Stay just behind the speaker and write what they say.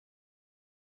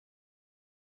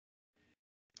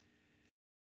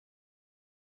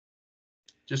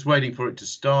Just waiting for it to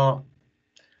start.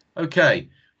 Okay,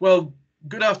 well,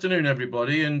 good afternoon,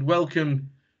 everybody, and welcome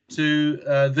to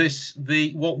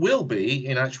what will be,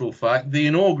 in actual fact, the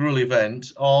inaugural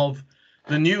event of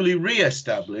the newly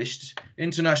re-established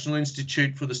International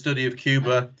Institute for the Study of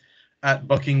Cuba at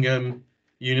Buckingham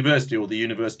University, or the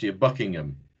University of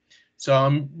Buckingham. So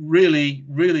I'm really,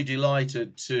 really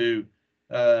delighted to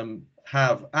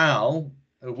have Al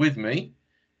with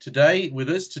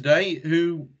us today,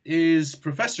 who is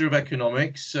Professor of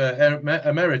Economics,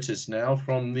 Emeritus now,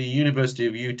 from the University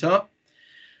of Utah.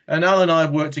 And Al and I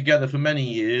have worked together for many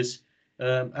years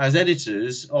as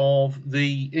editors of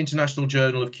the International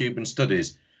Journal of Cuban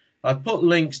Studies. I've put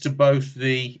links to both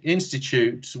the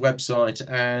Institute's website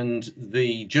and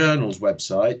the journal's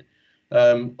website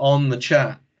on the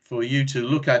chat for you to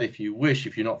look at if you wish,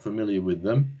 if you're not familiar with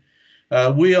them.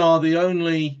 We are the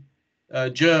only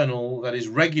journal that is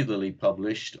regularly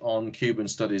published on Cuban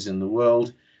studies in the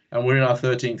world, and we're in our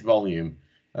 13th volume.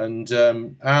 And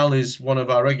Al is one of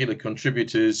our regular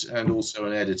contributors and also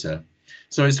an editor.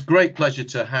 So it's a great pleasure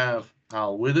to have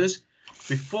Al with us.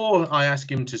 Before I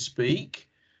ask him to speak,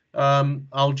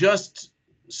 I'll just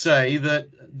say that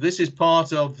this is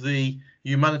part of the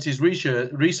Humanities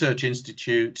Research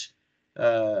Institute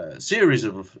series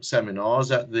of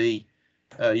seminars at the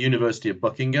University of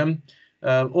Buckingham,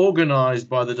 organized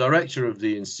by the director of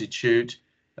the Institute,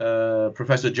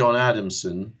 Professor John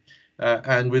Adamson.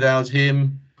 And without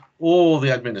him or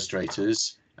the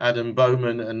administrators, Adam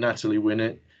Bowman and Natalie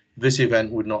Winnett, this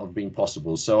event would not have been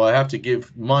possible. So I have to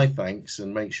give my thanks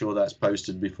and make sure that's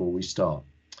posted before we start.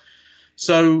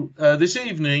 So this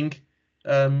evening,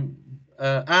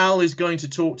 Al is going to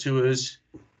talk to us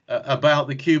about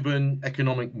the Cuban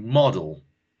economic model.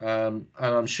 And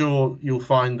I'm sure you'll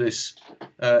find this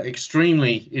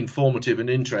extremely informative and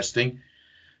interesting.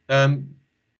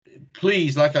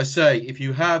 Please, like I say, if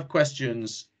you have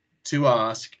questions to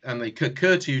ask and they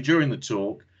occur to you during the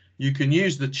talk, you can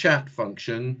use the chat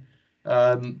function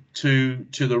to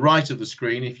the right of the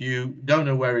screen. If you don't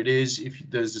know where it is, if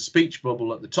there's a speech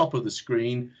bubble at the top of the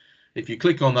screen, if you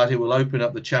click on that, it will open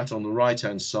up the chat on the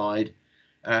right-hand side,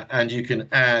 and you can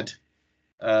add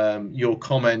your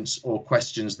comments or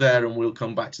questions there, and we'll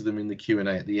come back to them in the Q&A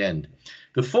at the end.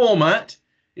 The format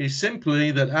is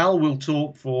simply that Al will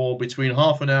talk for between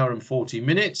half an hour and 40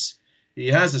 minutes. He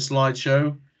has a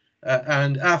slideshow,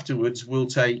 and afterwards we'll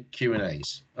take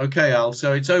Q&As. Okay, Al,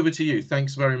 so it's over to you.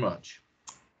 Thanks very much.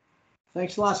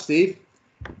 Thanks a lot, Steve.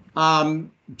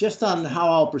 Just on how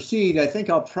I'll proceed, I think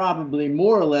I'll probably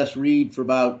more or less read for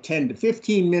about 10 to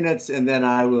 15 minutes, and then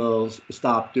I will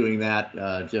stop doing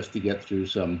that just to get through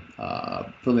some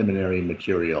preliminary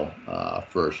material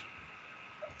first.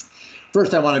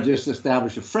 First, I want to just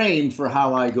establish a frame for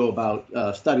how I go about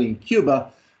studying Cuba,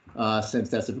 since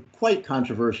that's a quite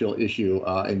controversial issue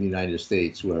in the United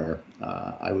States, where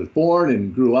I was born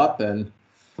and grew up and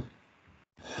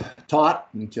taught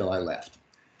until I left.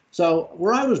 So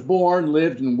where I was born,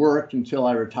 lived, and worked until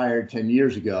I retired 10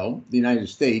 years ago, the United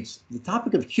States, the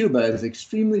topic of Cuba is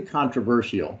extremely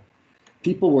controversial.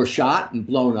 People were shot and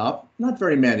blown up, not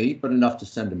very many, but enough to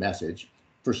send a message,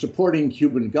 for supporting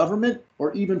Cuban government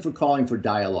or even for calling for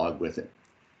dialogue with it.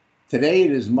 Today,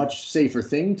 it is a much safer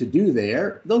thing to do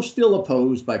there, though still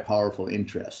opposed by powerful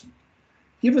interests.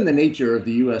 Given the nature of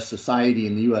the U.S. society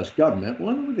and the U.S. government,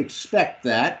 one would expect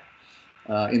that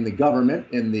in the government,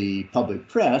 in the public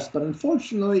press, but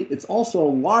unfortunately, it's also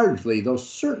largely, though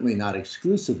certainly not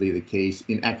exclusively, the case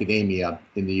in academia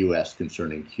in the U.S.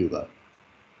 concerning Cuba.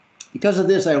 Because of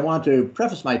this, I want to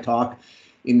preface my talk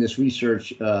in this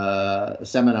research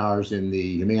seminars in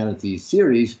the Humanities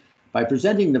series by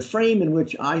presenting the frame in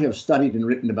which I have studied and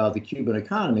written about the Cuban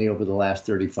economy over the last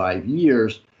 35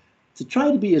 years, to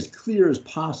try to be as clear as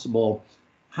possible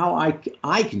how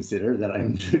I consider that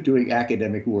I'm doing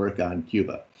academic work on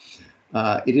Cuba.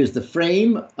 It is the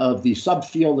frame of the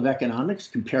subfield of economics,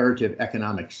 comparative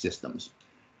economic systems.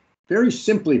 Very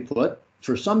simply put,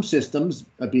 for some systems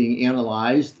being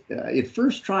analyzed, it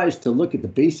first tries to look at the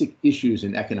basic issues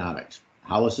in economics: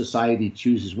 how a society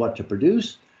chooses what to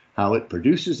produce, how it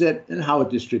produces it, and how it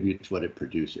distributes what it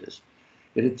produces.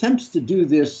 It attempts to do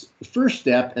this first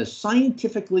step as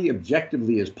scientifically,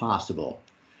 objectively as possible.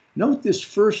 Note this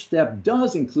first step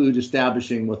does include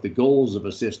establishing what the goals of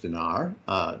a system are,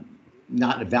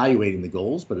 not evaluating the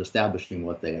goals, but establishing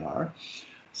what they are,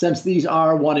 since these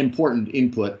are one important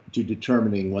input to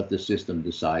determining what the system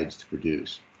decides to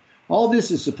produce. All this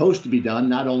is supposed to be done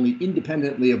not only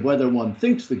independently of whether one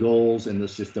thinks the goals in the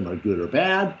system are good or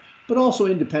bad, but also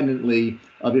independently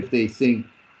of if they think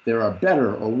there are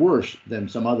better or worse than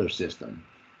some other system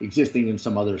existing in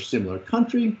some other similar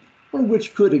country, or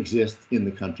which could exist in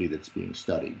the country that's being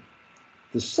studied.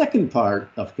 The second part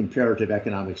of comparative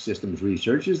economic systems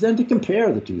research is then to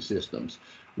compare the two systems,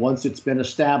 once it's been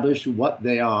established what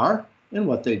they are and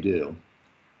what they do.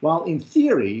 While in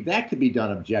theory, that could be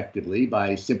done objectively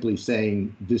by simply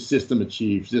saying this system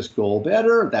achieves this goal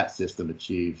better, that system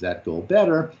achieves that goal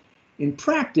better, in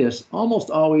practice, almost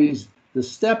always the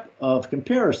step of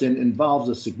comparison involves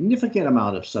a significant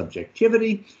amount of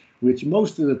subjectivity, which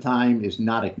most of the time is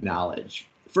not acknowledged.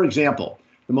 For example,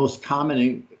 the most common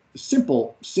and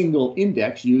simple single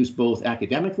index used both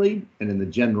academically and in the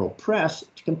general press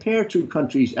to compare two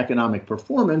countries' economic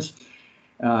performance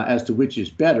as to which is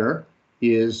better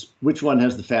is which one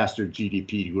has the faster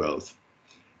GDP growth.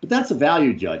 But that's a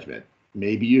value judgment.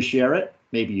 Maybe you share it,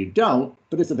 maybe you don't,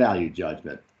 but it's a value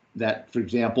judgment. That, for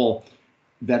example,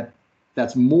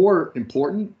 that's more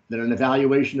important than an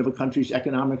evaluation of a country's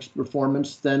economic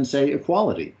performance than, say,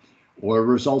 equality or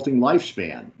resulting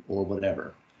lifespan or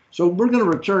whatever. So we're going to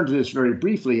return to this very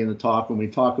briefly in the talk when we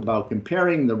talk about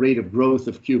comparing the rate of growth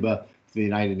of Cuba to the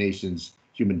United Nations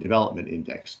Human Development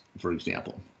Index, for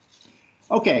example.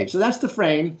 Okay, so that's the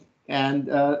frame, and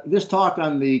this talk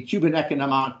on the Cuban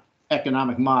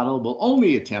economic model will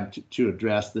only attempt to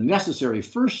address the necessary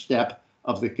first step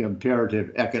of the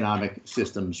comparative economic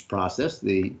systems process,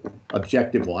 the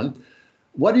objective one.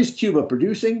 What is Cuba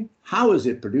producing? How is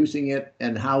it producing it?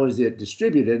 And how is it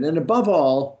distributed? And above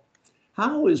all,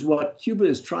 how is what Cuba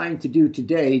is trying to do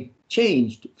today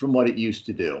changed from what it used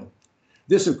to do?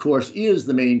 This, of course, is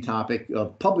the main topic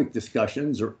of public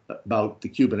discussions about the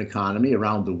Cuban economy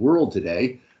around the world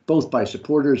today, both by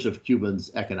supporters of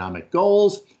Cuba's economic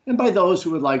goals and by those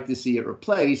who would like to see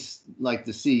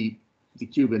the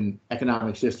Cuban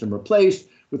economic system replaced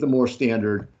with a more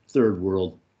standard third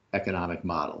world economic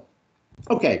model.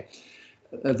 Okay,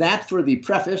 that for the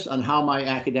preface on how my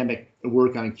academic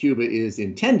work on Cuba is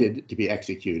intended to be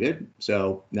executed.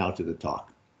 So now to the talk.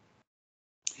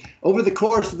 Over the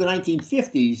course of the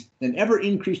 1950s, an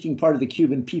ever-increasing part of the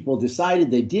Cuban people decided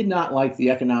they did not like the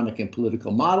economic and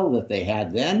political model that they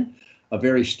had then, a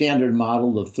very standard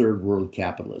model of third world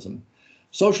capitalism.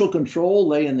 Social control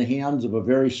lay in the hands of a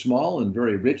very small and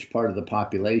very rich part of the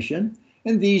population,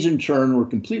 and these in turn were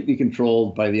completely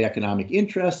controlled by the economic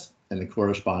interests and the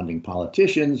corresponding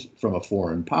politicians from a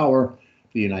foreign power,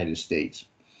 the United States.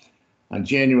 On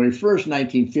January 1st,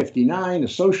 1959, a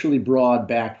socially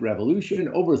broad-backed revolution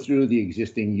overthrew the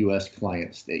existing U.S.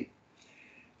 client state.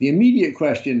 The immediate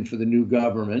question for the new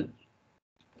government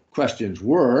questions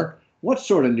were, what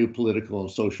sort of new political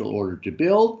and social order to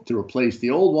build to replace the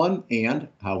old one, and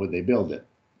how would they build it?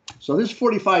 So this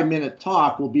 45-minute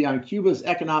talk will be on Cuba's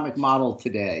economic model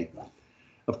today.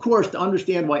 Of course, to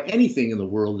understand why anything in the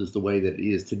world is the way that it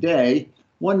is today,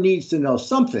 one needs to know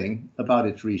something about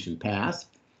its recent past,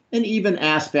 and even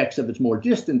aspects of its more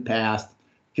distant past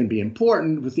can be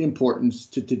important, with the importance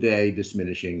to today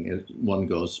diminishing as one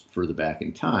goes further back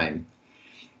in time.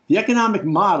 The economic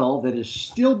model that is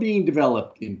still being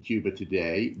developed in Cuba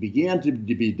today began to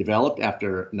be developed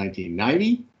after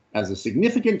 1990 as a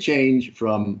significant change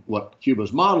from what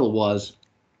Cuba's model was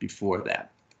before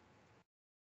that.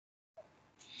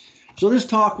 So this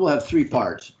talk will have three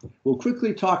parts. We'll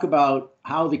quickly talk about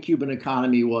how the Cuban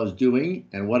economy was doing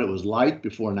and what it was like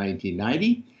before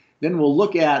 1990. Then we'll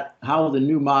look at how the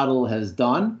new model has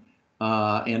done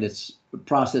and its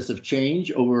process of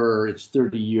change over its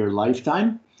 30-year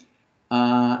lifetime.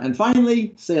 And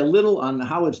finally, say a little on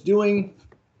how it's doing,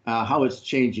 how it's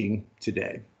changing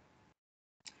today.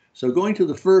 So going to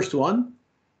the first one,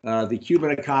 the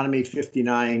Cuban economy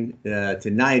 59 to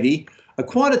 90, a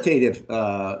quantitative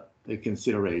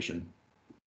consideration.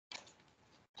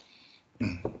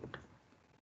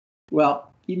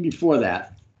 Well, even before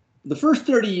that, the first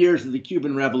 30 years of the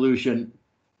Cuban Revolution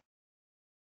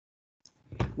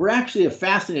were actually a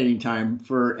fascinating time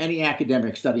for any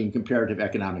academic studying comparative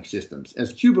economic systems,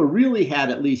 as Cuba really had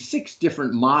at least 6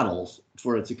 different models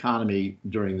for its economy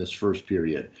during this first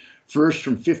period. First,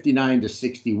 from 59 to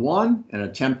 61, an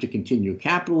attempt to continue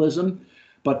capitalism,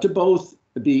 but to both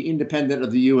be independent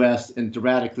of the U.S. and to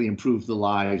radically improve the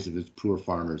lives of its poor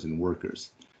farmers and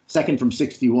workers. Second, from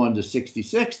 61 to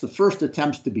 66, the first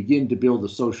attempts to begin to build a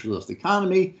socialist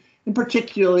economy, and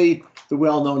particularly the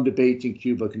well-known debates in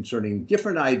Cuba concerning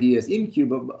different ideas in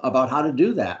Cuba about how to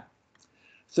do that.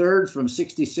 Third, from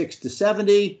 66 to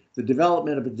 70, the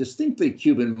development of a distinctly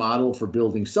Cuban model for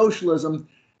building socialism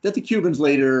that the Cubans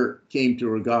later came to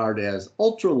regard as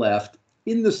ultra-left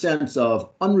in the sense of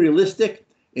unrealistic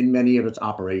in many of its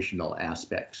operational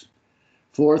aspects.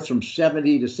 Fourth, from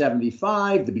 70 to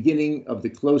 75, the beginning of the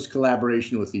close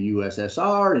collaboration with the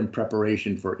USSR in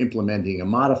preparation for implementing a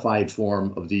modified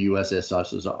form of the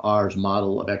USSR's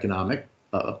model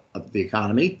of the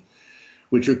economy,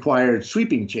 which required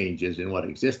sweeping changes in what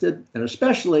existed, and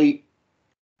especially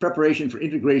preparation for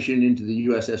integration into the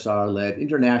USSR-led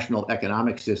International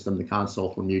Economic System, the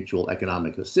Council for Mutual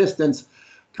Economic Assistance,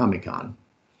 COMECON.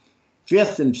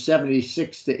 Fifth, in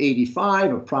 76 to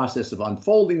 85, a process of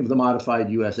unfolding of the modified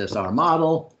USSR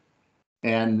model.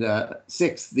 And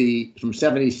sixth, from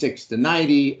 76 to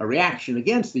 90, a reaction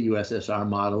against the USSR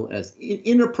model as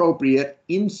inappropriate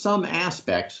in some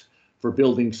aspects for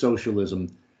building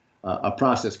socialism, a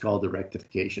process called the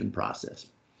rectification process.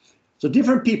 So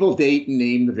different people date and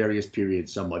name the various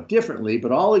periods somewhat differently,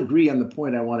 but all agree on the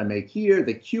point I want to make here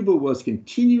that Cuba was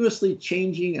continuously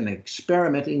changing and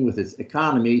experimenting with its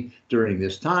economy during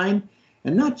this time,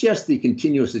 and not just the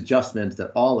continuous adjustments that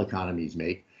all economies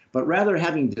make, but rather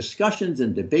having discussions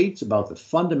and debates about the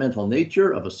fundamental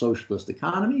nature of a socialist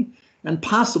economy and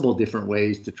possible different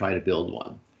ways to try to build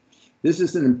one. This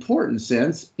is an important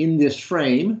sense. In this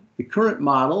frame, the current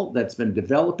model that's been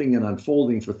developing and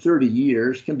unfolding for 30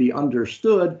 years can be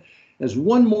understood as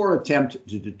one more attempt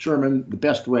to determine the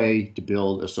best way to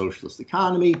build a socialist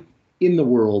economy in the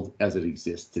world as it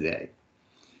exists today.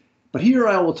 But here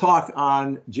I will talk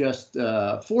on just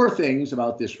 4 things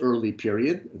about this early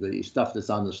period, the stuff that's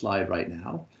on the slide right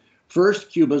now. First,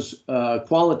 Cuba's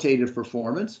qualitative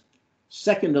performance.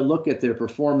 Second, a look at their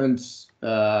performance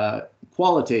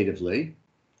qualitatively.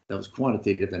 That was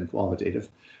quantitative and qualitative.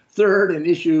 Third, an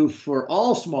issue for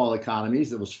all small economies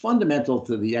that was fundamental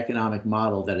to the economic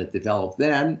model that it developed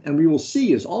then, and we will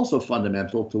see is also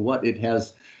fundamental to what it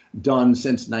has done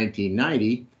since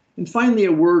 1990. And finally,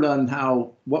 a word on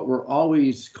how what were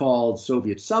always called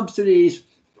Soviet subsidies,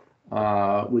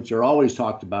 which are always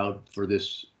talked about for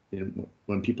this,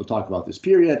 when people talk about this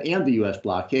period, and the US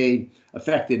blockade,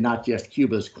 affected not just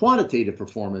Cuba's quantitative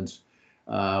performance,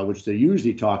 which they're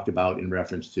usually talked about in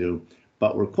reference to,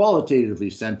 but were qualitatively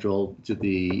central to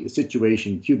the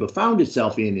situation Cuba found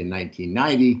itself in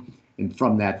 1990, and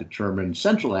from that determined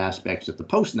central aspects of the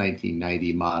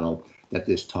post-1990 model that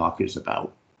this talk is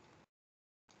about.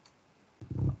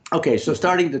 Okay, so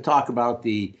starting to talk about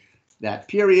that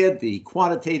period, the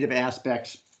quantitative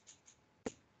aspects.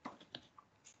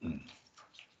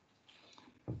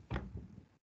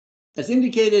 As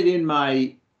indicated in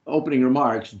my opening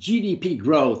remarks, GDP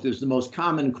growth is the most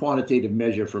common quantitative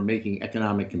measure for making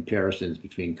economic comparisons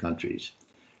between countries.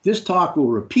 This talk will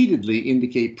repeatedly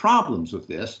indicate problems with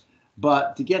this,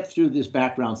 but to get through this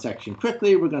background section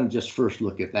quickly, we're going to just first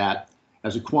look at that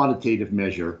as a quantitative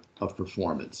measure of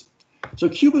performance. So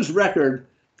Cuba's record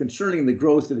concerning the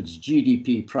growth of its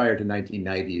GDP prior to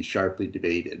 1990 is sharply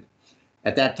debated.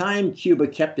 At that time, Cuba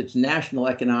kept its national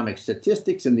economic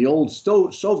statistics in the old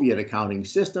Soviet accounting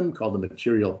system called the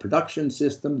Material Production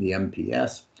System, the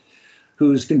MPS,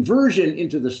 whose conversion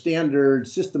into the standard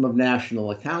system of national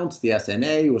accounts, the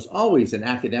SNA, was always an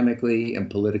academically and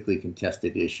politically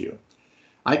contested issue.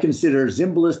 I consider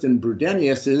Zimbalist and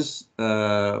Brudenius's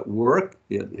work,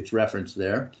 it's referenced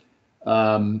there,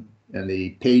 and the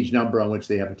page number on which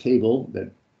they have a table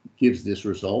that gives this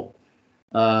result,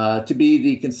 to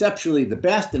be conceptually the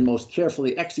best and most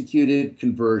carefully executed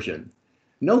conversion.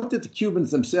 Note that the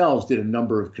Cubans themselves did a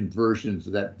number of conversions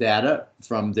of that data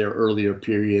from their earlier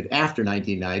period after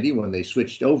 1990 when they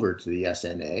switched over to the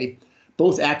SNA,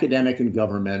 both academic and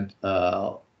government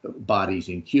bodies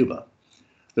in Cuba.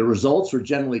 The results were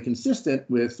generally consistent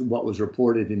with what was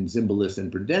reported in Zimbalist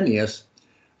and Brudenius,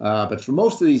 but for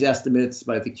most of these estimates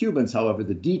by the Cubans, however,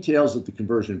 the details of the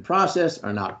conversion process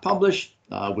are not published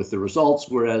with the results,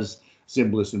 whereas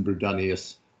Zimbalist and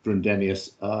Brudenius,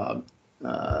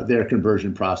 their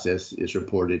conversion process is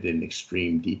reported in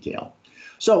extreme detail.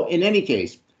 So in any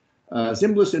case,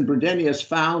 Zimbalist and Brudenius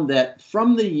found that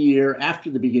from the year after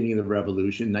the beginning of the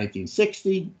revolution,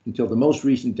 1960, until the most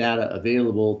recent data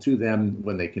available to them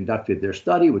when they conducted their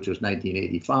study, which was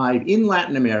 1985, in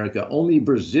Latin America, only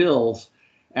Brazil's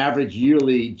average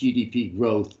yearly GDP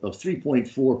growth of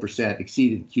 3.4%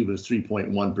 exceeded Cuba's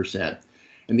 3.1%.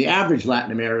 And the average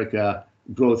Latin America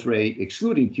growth rate,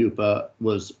 excluding Cuba,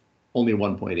 was only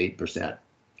 1.8%.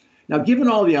 Now, given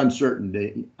all the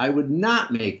uncertainty, I would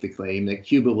not make the claim that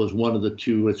Cuba was one of the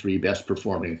 2 or 3 best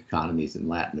performing economies in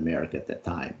Latin America at that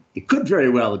time. It could very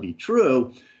well be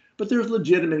true, but there's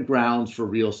legitimate grounds for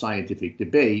real scientific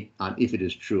debate on if it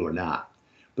is true or not.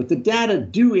 But the data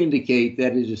do indicate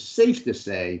that it is safe to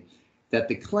say that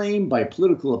the claim by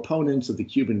political opponents of the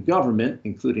Cuban government,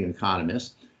 including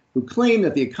economists, who claimed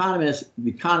that the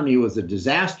economy was a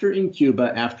disaster in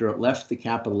Cuba after it left the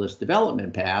capitalist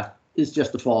development path is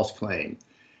just a false claim,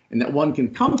 and that one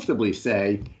can comfortably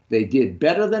say they did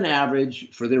better than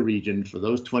average for their region for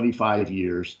those 25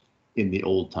 years in the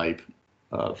old type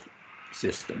of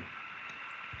system.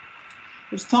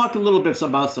 Let's talk a little bit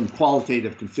about some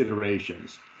qualitative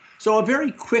considerations. So a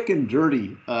very quick and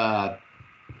dirty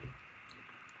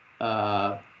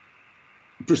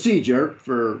procedure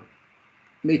for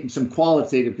making some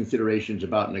qualitative considerations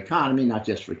about an economy, not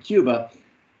just for Cuba.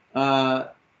 The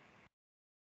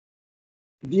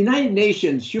United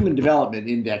Nations Human Development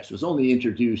Index was only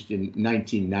introduced in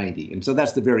 1990, and so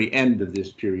that's the very end of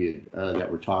this period that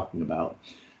we're talking about.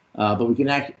 But we can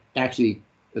actually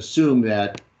assume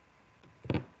that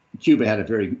Cuba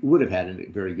would have had a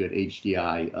very good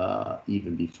HDI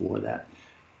even before that.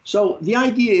 So the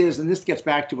idea is, and this gets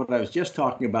back to what I was just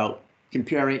talking about,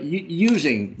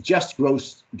 using just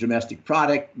gross domestic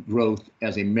product growth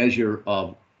as a measure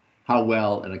of how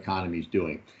well an economy is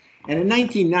doing. And in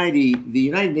 1990, the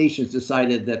United Nations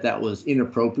decided that that was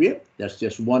inappropriate. That's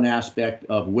just one aspect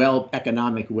of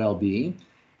economic well-being.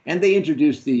 And they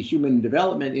introduced the Human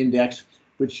Development Index,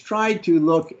 which tried to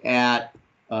look at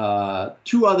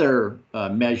two other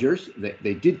measures.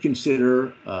 They did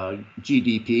consider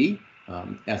GDP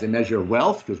as a measure of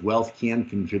wealth, because wealth can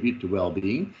contribute to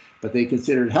well-being. But they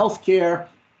considered healthcare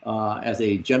as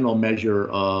a general measure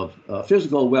of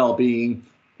physical well-being.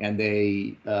 And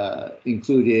they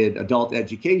included adult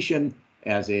education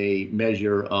as a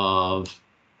measure of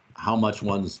how much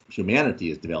one's humanity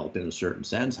is developed in a certain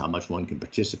sense, how much one can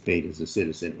participate as a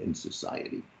citizen in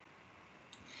society.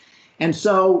 And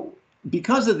so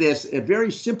because of this, a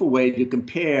very simple way to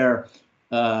compare,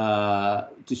 to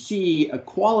see a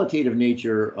qualitative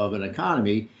nature of an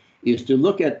economy is to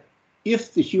look at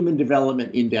if the Human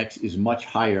Development Index is much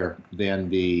higher than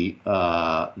the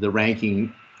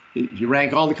ranking. If you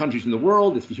rank all the countries in the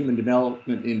world, if the Human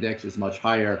Development Index is much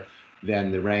higher than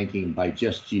the ranking by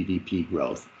just GDP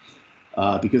growth,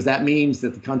 because that means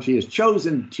that the country has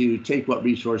chosen to take what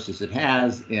resources it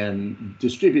has and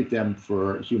distribute them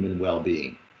for human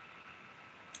well-being.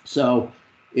 So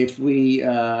if we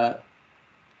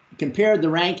compared the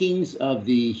rankings of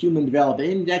the Human Development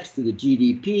Index to the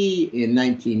GDP in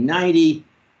 1990,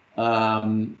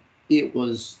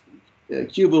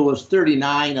 Cuba was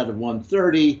 39 out of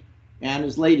 130, and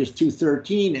as late as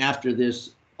 213, after this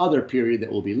other period that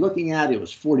we'll be looking at, it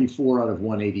was 44 out of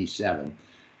 187.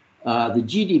 The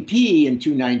GDP in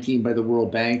 219 by the World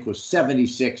Bank was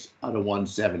 76 out of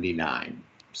 179.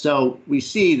 So we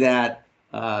see that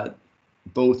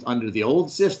both under the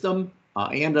old system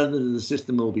and under the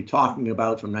system we'll be talking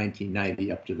about from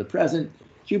 1990 up to the present,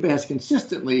 Cuba has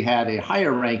consistently had a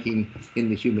higher ranking in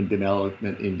the Human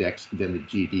Development Index than the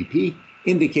GDP,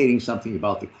 indicating something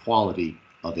about the quality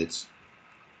of its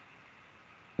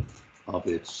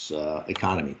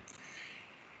economy.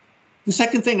 The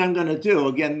second thing I'm going to do,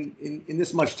 again, in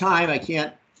this much time, I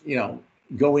can't,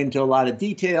 go into a lot of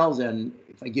details, and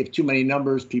if I give too many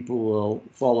numbers, people will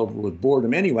fall over with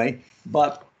boredom anyway.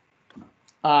 But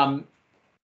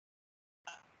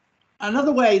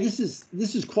another way, this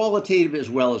is qualitative as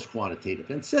well as quantitative.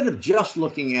 Instead of just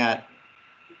looking at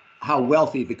how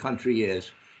wealthy the country is,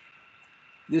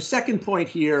 the second point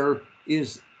here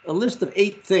is a list of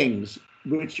 8 things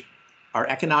which are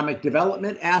economic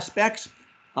development aspects,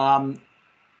 but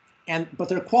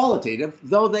they're qualitative,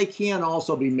 though they can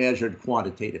also be measured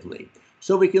quantitatively.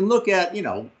 So we can look at,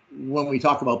 when we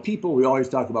talk about people, we always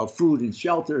talk about food and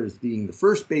shelter as being the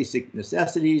first basic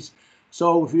necessities.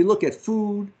 So if we look at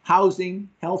food, housing,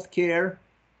 healthcare,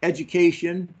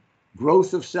 education,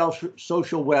 growth of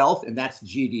social wealth, and that's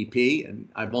GDP, and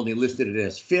I've only listed it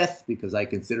as 5th because I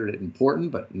consider it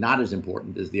important, but not as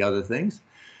important as the other things.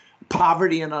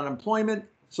 Poverty and unemployment,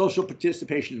 social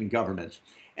participation in government.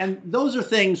 And those are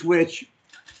things which,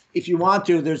 if you want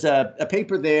to, there's a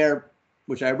paper there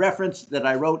which I referenced that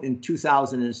I wrote in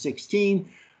 2016.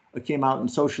 It came out in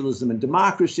Socialism and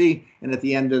Democracy, and at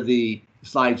the end of the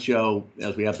slideshow,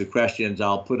 as we have the questions,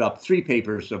 I'll put up 3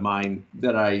 papers of mine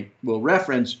that I will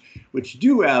reference, which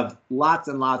do have lots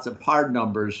and lots of hard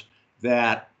numbers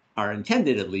that are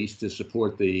intended, at least, to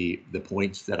support the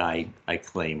points that I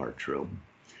claim are true.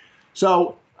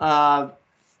 So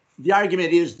the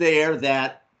argument is there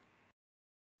that,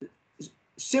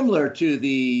 similar to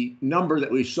the number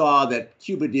that we saw that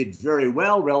Cuba did very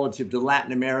well relative to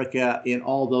Latin America in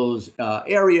all those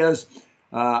areas,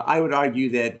 I would argue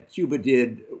that Cuba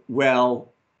did well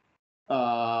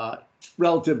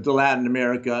relative to Latin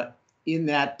America in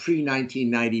that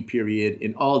pre-1990 period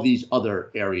in all these other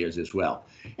areas as well.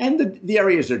 And the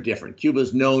areas are different. Cuba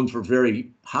is known for very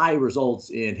high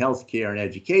results in healthcare and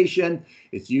education.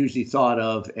 It's usually thought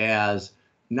of as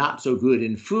not so good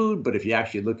in food, but if you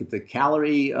actually look at the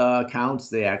calorie counts,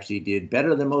 they actually did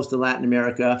better than most of Latin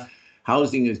America.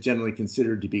 Housing is generally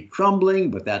considered to be crumbling,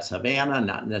 but that's Havana,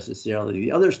 not necessarily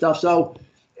the other stuff. So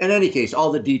in any case,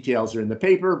 all the details are in the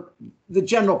paper. The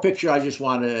general picture I just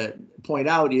want to point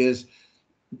out is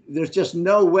there's just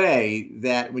no way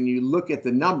that when you look at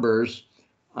the numbers,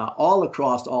 all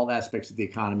across all aspects of the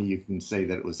economy, you can say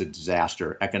that it was a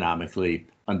disaster economically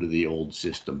under the old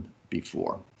system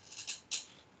before.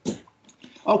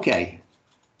 Okay,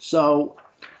 so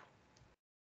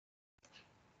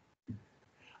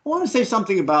I want to say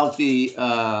something about the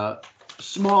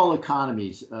small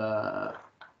economies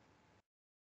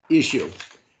issue.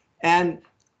 And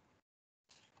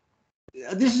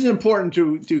this is important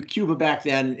to Cuba back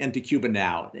then and to Cuba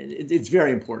now. It's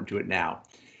very important to it now.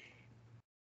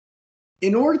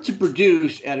 In order to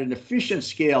produce at an efficient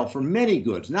scale for many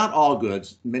goods, not all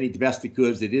goods, many domestic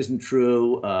goods, it isn't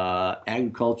true,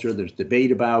 agriculture, there's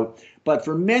debate about, but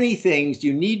for many things,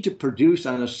 you need to produce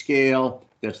on a scale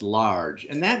that's large.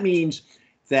 And that means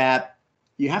that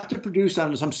you have to produce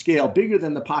on some scale bigger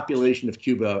than the population of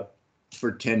Cuba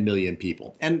for 10 million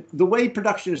people. And the way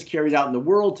production is carried out in the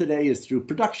world today is through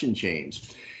production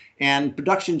chains. And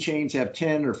production chains have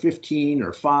 10 or 15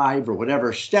 or 5 or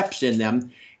whatever steps in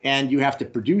them. And you have to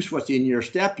produce what's in your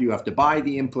step. You have to buy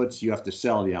the inputs. You have to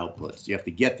sell the outputs. You have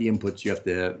to get the inputs. You have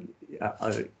to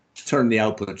turn the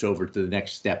outputs over to the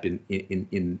next step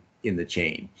in the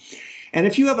chain. And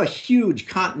if you have a huge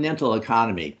continental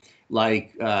economy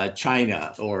like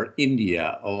China or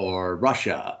India or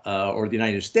Russia or the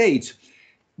United States,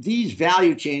 these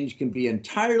value chains can be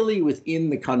entirely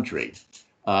within the country,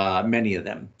 many of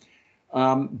them.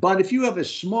 But if you have a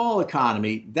small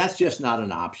economy, that's just not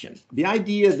an option. The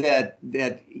idea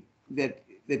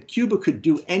that Cuba could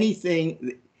do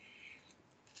anything,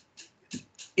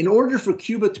 in order for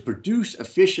Cuba to produce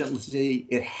efficiently,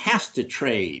 it has to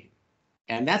trade.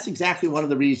 And that's exactly one of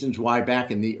the reasons why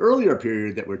back in the earlier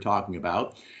period that we're talking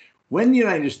about, when the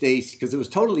United States, because it was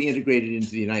totally integrated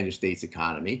into the United States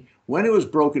economy, when it was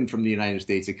broken from the United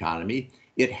States economy,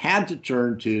 it had to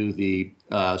turn to the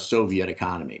Soviet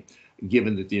economy,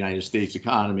 given that the United States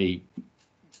economy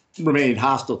remained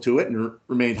hostile to it and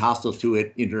remained hostile to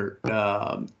it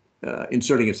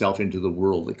inserting itself into the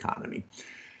world economy.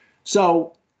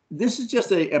 So this is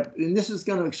just and this is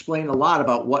going to explain a lot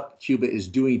about what Cuba is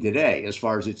doing today as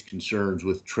far as its concerns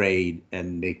with trade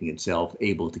and making itself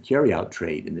able to carry out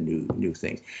trade in the new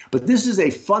things. But this is a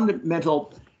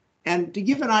fundamental, and to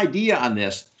give an idea on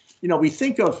this, you know, we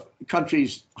think of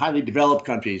countries, highly developed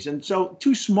countries, and so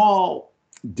two small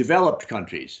developed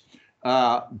countries,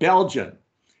 Belgium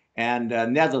and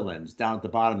Netherlands, down at the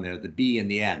bottom there, the B and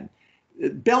the N.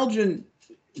 Belgium,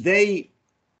 the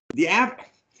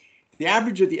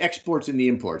average of the exports and the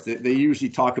imports, they usually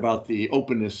talk about the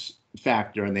openness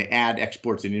factor and they add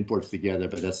exports and imports together,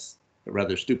 but that's a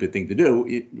rather stupid thing to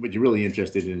do. What you're really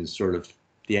interested in is sort of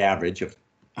the average of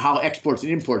how exports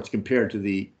and imports compare to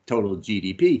the total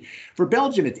GDP. For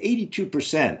Belgium, it's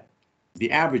 82%, the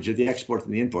average of the exports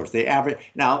and the imports. They average.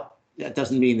 Now, that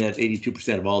doesn't mean that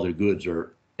 82% of all their goods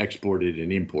are exported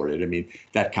and imported. I mean,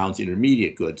 that counts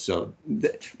intermediate goods. So,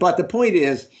 but the point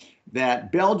is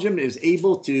that Belgium is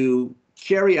able to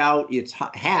carry out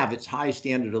have its high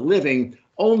standard of living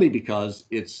only because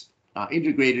it's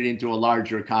integrated into a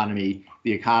larger economy,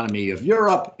 the economy of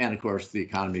Europe, and of course the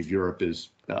economy of Europe is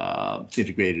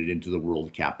integrated into the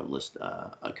world capitalist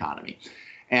economy.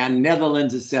 And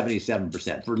Netherlands is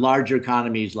 77%. For larger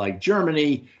economies like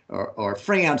Germany or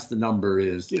France, the number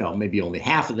is, you know, maybe only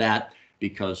half of that,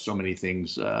 because so many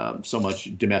things, so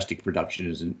much domestic production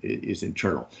is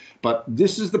internal. But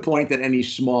this is the point that any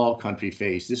small country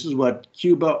face. This is what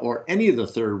Cuba or any of the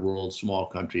third world small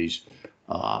countries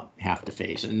have to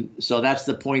face. And so that's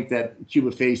the point that Cuba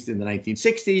faced in the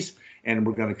 1960s. And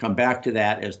we're going to come back to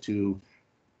that as to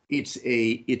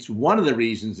it's one of the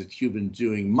reasons that Cuba's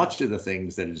doing much of the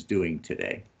things that it's doing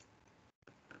today.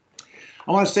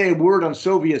 I want to say a word on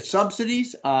Soviet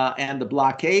subsidies and the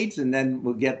blockades, and then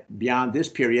we'll get beyond this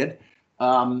period.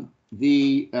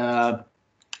 The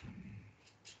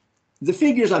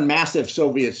figures on massive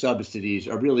Soviet subsidies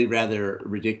are really rather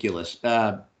ridiculous.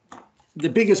 The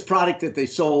biggest product that they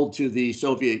sold to the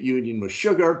Soviet Union was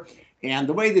sugar, and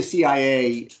the way the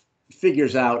CIA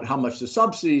figures out how much the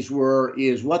subsidies were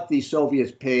is what the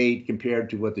Soviets paid compared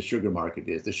to what the sugar market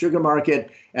is. The sugar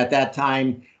market at that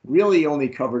time really only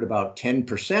covered about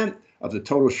 10% of the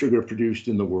total sugar produced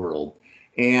in the world.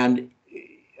 And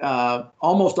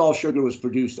almost all sugar was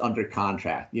produced under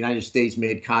contract. The United States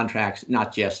made contracts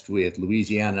not just with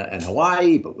Louisiana and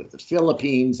Hawaii, but with the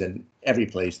Philippines and every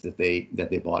place that they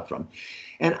bought from.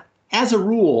 And as a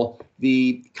rule,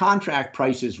 the contract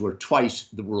prices were twice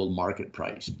the world market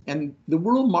price. And the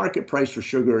world market price for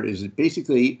sugar is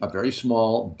basically a very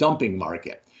small dumping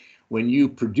market. When you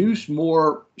produce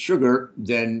more sugar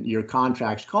than your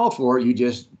contracts call for, you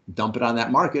just dump it on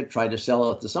that market, try to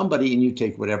sell it to somebody, and you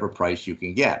take whatever price you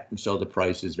can get. And so the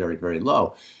price is very, very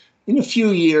low. In a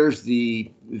few years,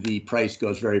 the price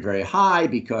goes very, very high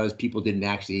because people didn't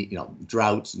actually,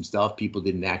 droughts and stuff, people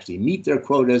didn't actually meet their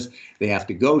quotas. They have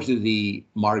to go to the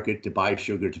market to buy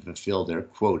sugar to fulfill their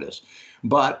quotas.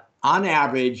 But on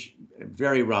average,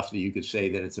 very roughly, you could say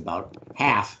that it's about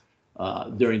half.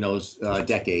 During those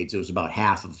decades, it was about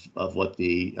half of what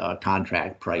the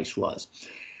contract price was.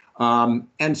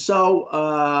 And so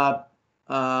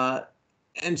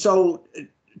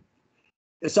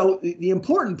the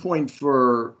important point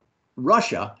for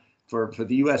Russia, for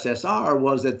the USSR,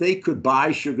 was that they could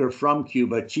buy sugar from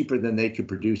Cuba cheaper than they could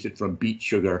produce it from beet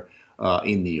sugar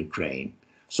in the Ukraine.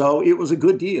 So it was a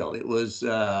good deal. It was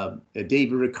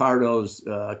David Ricardo's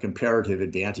comparative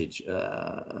advantage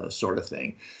sort of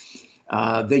thing.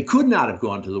 They could not have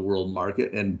gone to the world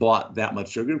market and bought that much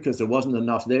sugar because there wasn't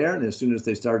enough there. And as soon as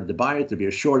they started to buy it, there'd be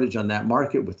a shortage on that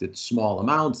market with its small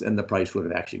amounts, and the price would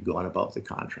have actually gone above the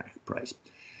contract price.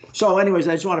 So anyways,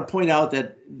 I just want to point out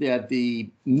that the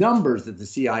numbers that the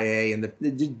CIA and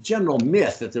the general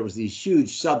myth that there was these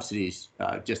huge subsidies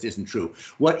just isn't true.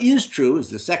 What is true is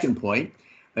the second point,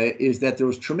 is that there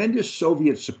was tremendous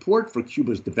Soviet support for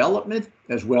Cuba's development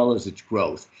as well as its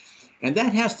growth. And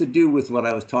that has to do with what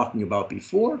I was talking about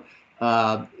before.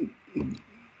 Comecon,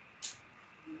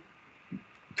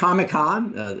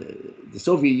 the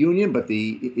Soviet Union, but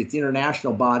its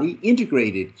international body,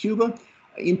 integrated Cuba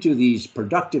into these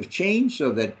productive chains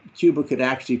so that Cuba could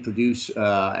actually produce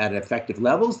at effective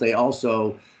levels. They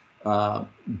also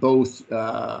both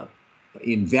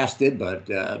invested, but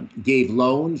gave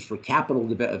loans for capital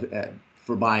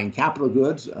for buying capital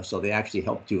goods. So they actually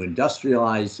helped to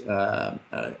industrialize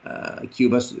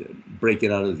Cuba, break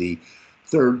it out of the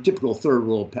typical third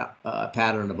world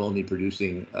pattern of only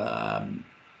producing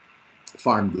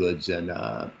farm goods and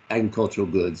agricultural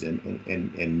goods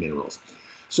and minerals.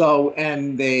 So,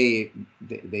 and they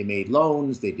made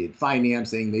loans, they did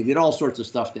financing, they did all sorts of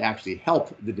stuff to actually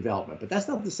help the development. But that's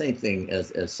not the same thing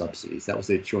as subsidies. That was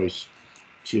their choice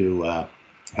to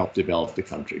help develop the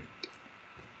country,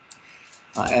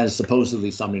 as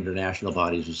supposedly some international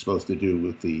bodies are supposed to do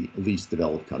with the least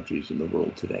developed countries in the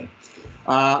world today.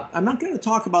 I'm not going to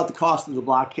talk about the cost of the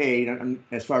blockade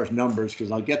as far as numbers,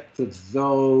 because I'll get to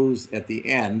those at the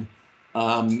end.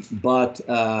 But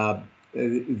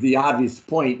the obvious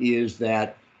point is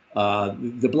that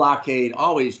the blockade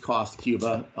always cost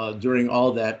Cuba during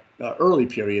all that early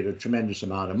period a tremendous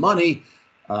amount of money.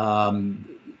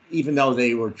 Even though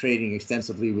they were trading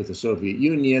extensively with the Soviet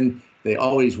Union, they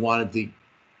always wanted to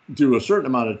do a certain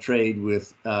amount of trade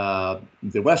with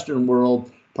the Western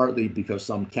world, partly because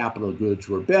some capital goods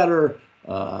were better,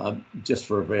 just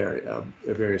for a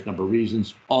various number of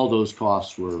reasons. All those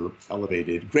costs were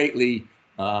elevated greatly,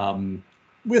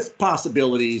 with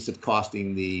possibilities of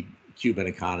costing the Cuban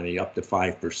economy up to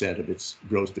 5% of its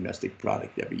gross domestic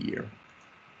product every year.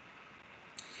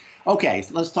 Okay,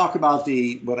 so let's talk about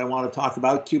what I want to talk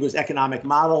about, Cuba's economic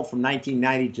model from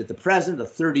 1990 to the present, a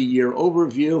 30-year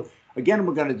overview. Again,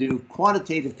 we're going to do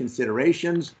quantitative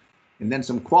considerations and then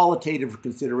some qualitative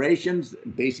considerations,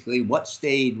 basically what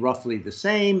stayed roughly the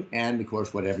same, and of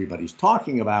course what everybody's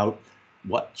talking about,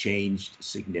 what changed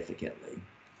significantly.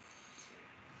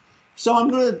 So I'm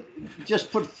going to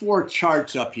just put 4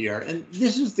 charts up here, and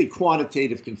this is the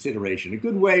quantitative consideration. A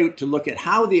good way to look at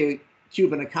how the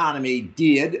Cuban economy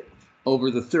did over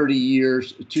the 30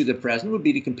 years to the present would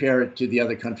be to compare it to the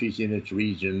other countries in its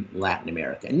region, Latin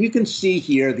America. And you can see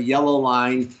here the yellow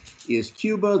line is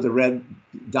Cuba, the red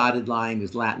dotted line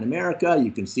is Latin America.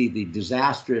 You can see the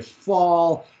disastrous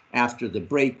fall after the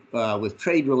break with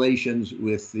trade relations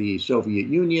with the Soviet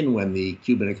Union, when the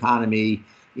Cuban economy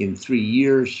in 3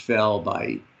 years fell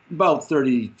by about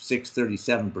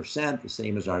 36–37%, the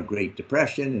same as our Great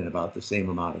Depression in about the same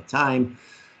amount of time.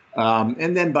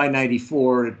 And then by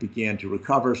 94, it began to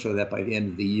recover, so that by the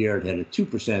end of the year, it had a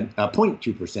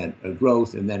 0.2%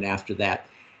 growth. And then after that,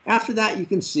 you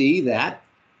can see that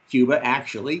Cuba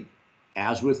actually,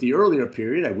 as with the earlier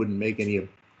period, I wouldn't make any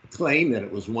claim that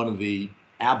it was one of the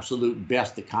absolute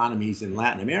best economies in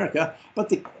Latin America, but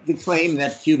the claim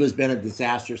that Cuba's been a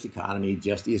disastrous economy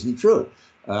just isn't true.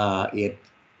 It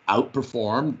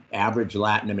outperformed average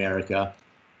Latin America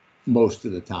most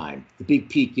of the time. The big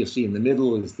peak you'll see in the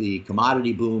middle is the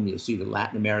commodity boom. You'll see that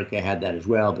Latin America had that as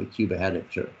well, but Cuba had it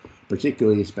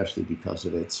particularly, especially because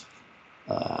of its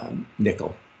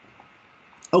nickel.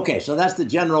 Okay, so that's the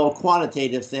general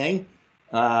quantitative thing.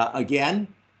 Again,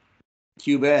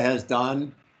 Cuba has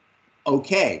done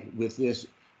okay with this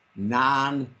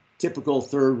non-typical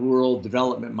third world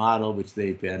development model, which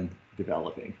they've been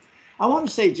developing. I want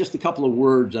to say just a couple of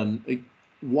words on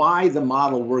why the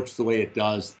model works the way it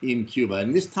does in Cuba.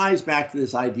 And this ties back to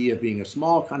this idea of being a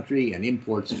small country and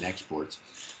imports and exports.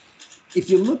 If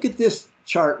you look at this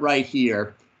chart right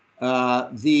here,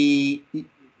 the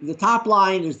top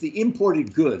line is the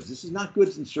imported goods. This is not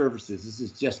goods and services. This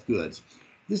is just goods.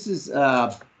 This is,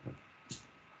 and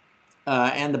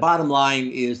the bottom line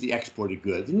is the exported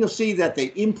goods. And you'll see that they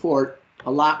import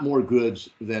a lot more goods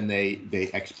than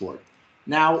they export.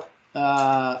 Now,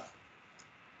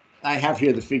 I have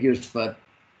here the figures, but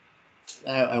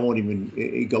I won't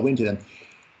even go into them.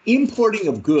 Importing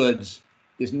of goods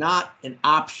is not an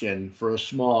option for a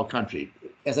small country.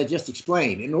 As I just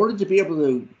explained, in order to be able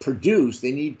to produce,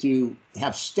 they need to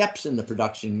have steps in the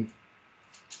production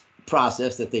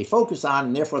process that they focus on,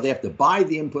 and therefore they have to buy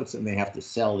the inputs and they have to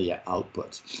sell the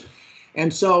outputs.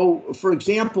 And so, for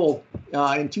example,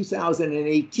 in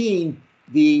 2018,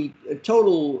 the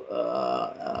total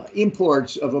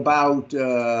imports of about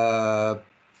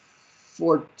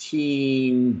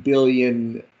 14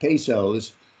 billion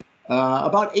pesos,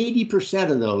 about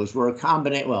 80% of those were a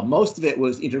combination. Well, most of it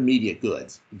was intermediate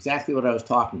goods, exactly what I was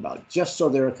talking about, just so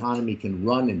their economy can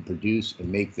run and produce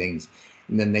and make things.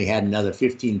 And then they had another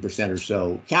 15% or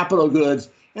so capital goods,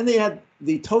 and they had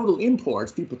the total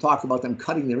imports. People talk about them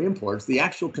cutting their imports. The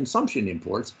actual consumption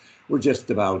imports were just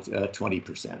about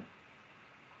 20%.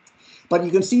 But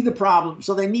you can see the problem.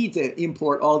 So they need to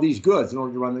import all these goods in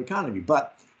order to run the economy,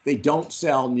 but they don't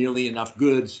sell nearly enough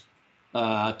goods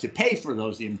to pay for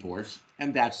those imports,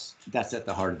 and that's at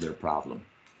the heart of their problem.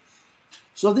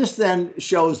 So this then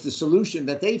shows the solution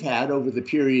that they've had over the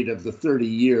period of the 30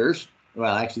 years.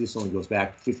 Well, actually, this only goes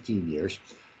back 15 years.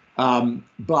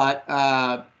 But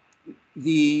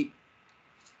the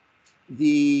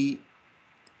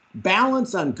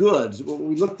balance on goods, what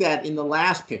we looked at in the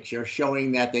last picture,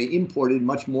 showing that they imported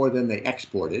much more than they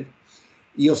exported,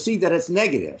 you'll see that it's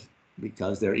negative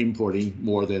because they're importing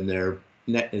more than the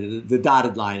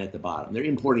dotted line at the bottom. They're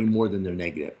importing more than they're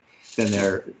negative, than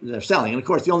they're selling. And of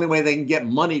course, the only way they can get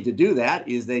money to do that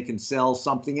is they can sell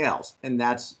something else, and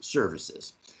that's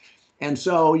services. And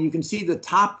so you can see the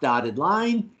top dotted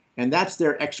line, and that's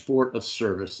their export of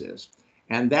services.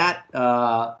 And that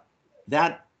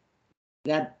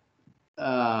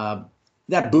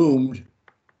boomed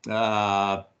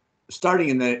starting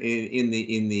in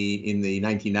the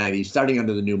 1990s, starting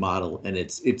under the new model, and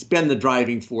it's been the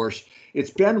driving force. It's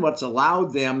been what's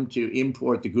allowed them to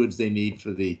import the goods they need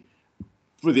for the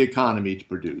economy to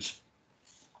produce.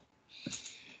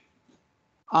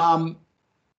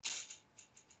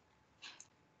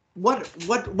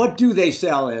 What do they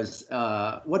sell as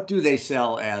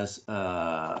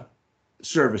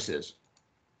services?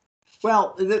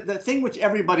 Well, the thing which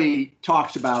everybody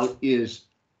talks about is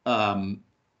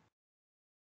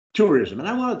tourism, and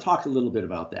I want to talk a little bit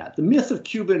about that. The myth of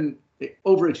Cuban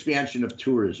overexpansion of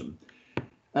tourism.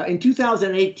 In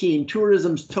 2018,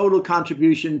 tourism's total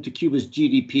contribution to Cuba's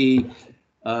GDP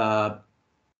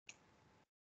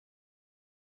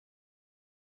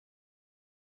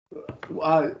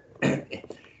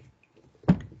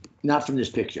not from this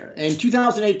picture. In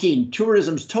 2018,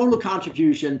 tourism's total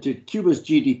contribution to Cuba's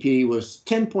GDP was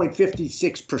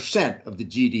 10.56% of the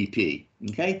GDP,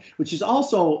 okay? Which is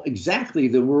also exactly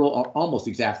the world, or almost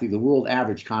exactly the world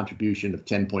average contribution of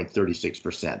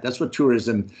 10.36%. That's what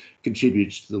tourism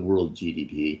contributes to the world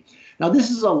GDP. Now, this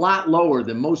is a lot lower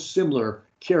than most similar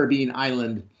Caribbean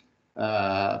island,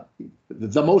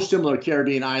 the most similar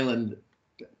Caribbean island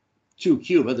to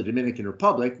Cuba, the Dominican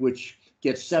Republic, which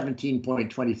gets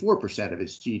 17.24% of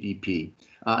its GDP.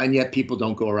 And yet people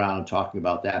don't go around talking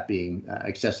about that being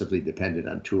excessively dependent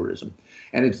on tourism.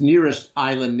 And its nearest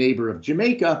island neighbor of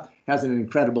Jamaica has an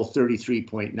incredible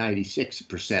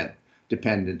 33.96%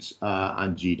 dependence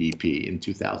on GDP in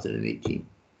 2018.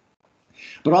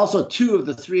 But also 2 of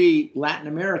the 3 Latin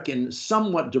American,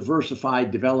 somewhat diversified,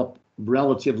 developed,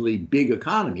 relatively big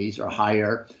economies are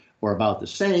higher or about the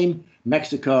same.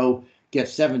 Mexico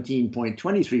gets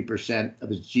 17.23%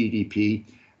 of its GDP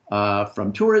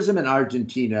from tourism, and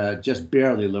Argentina just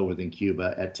barely lower than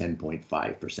Cuba at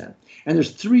 10.5%. And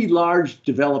there's 3 large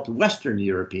developed Western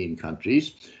European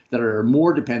countries that are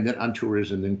more dependent on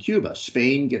tourism than Cuba.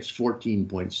 Spain gets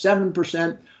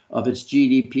 14.7% of its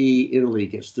GDP, Italy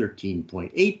gets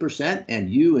 13.8%, and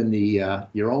you in the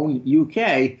your own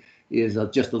UK is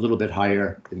just a little bit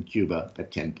higher than Cuba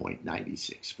at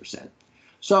 10.96%.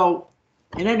 So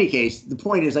in any case, the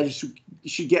point is I just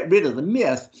should get rid of the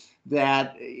myth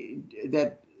that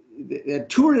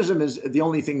tourism is the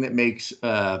only thing that makes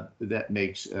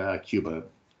Cuba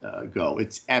go.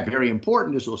 It's very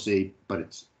important, as we'll see, but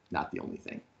it's not the only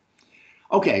thing.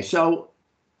 Okay, so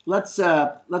let's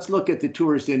look at the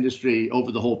tourist industry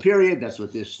over the whole period. That's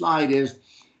what this slide is,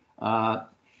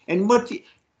 and what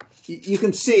you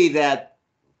can see that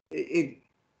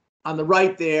on the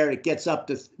right there, it gets up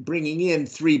to bringing in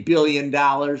 $3 billion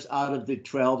out of the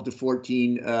 12 to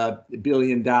 14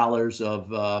 billion dollars of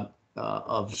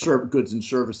goods and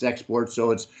service exports.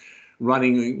 So it's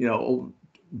running,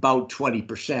 about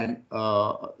 20%.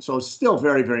 So it's still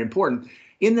very, very important.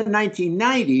 In the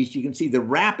 1990s, you can see the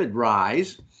rapid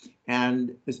rise,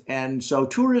 and so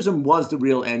tourism was the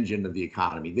real engine of the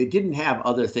economy. They didn't have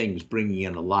other things bringing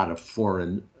in a lot of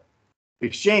foreign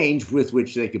exchange with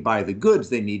which they could buy the goods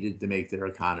they needed to make their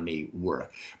economy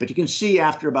work. But you can see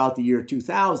after about the year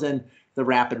 2000, the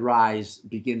rapid rise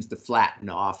begins to flatten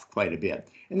off quite a bit.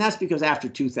 And that's because after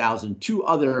 2000, two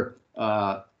other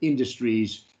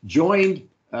industries joined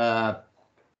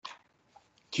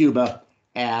Cuba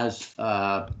as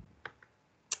the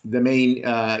main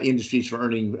industries for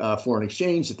earning foreign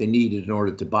exchange that they needed in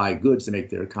order to buy goods to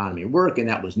make their economy work, and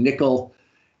that was nickel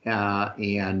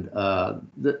and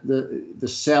the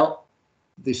sale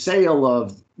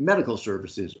of medical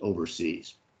services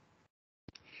overseas.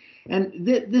 And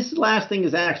this last thing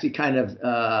is actually kind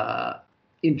of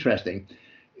interesting.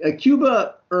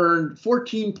 Cuba earned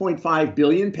 14.5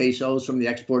 billion pesos from the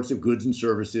exports of goods and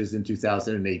services in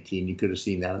 2018. You could have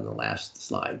seen that on the last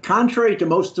slide. Contrary to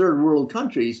most third world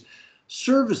countries,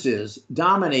 services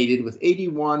dominated with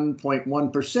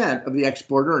 81.1% of the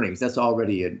export earnings. That's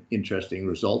already an interesting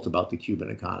result about the Cuban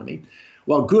economy.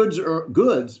 While goods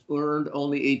earned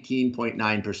only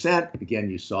 18.9%.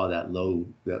 Again, you saw that low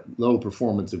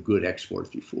performance of good exports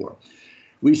before.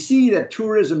 We see that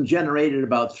tourism generated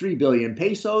about 3 billion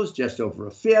pesos, just over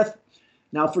a fifth.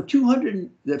 Now, for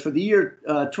the year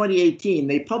 2018,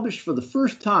 they published for the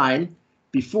first time,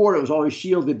 before it was always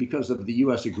shielded because of the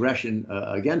U.S. aggression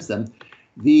against them,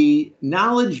 the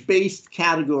knowledge-based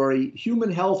category,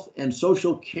 human health and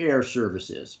social care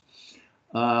services.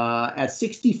 At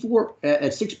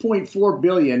 6.4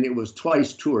 billion, it was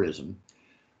twice tourism.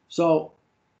 So.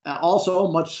 Also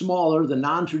much smaller, the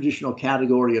non-traditional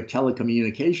category of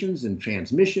telecommunications and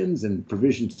transmissions and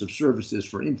provisions of services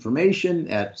for information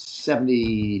at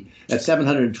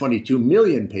 722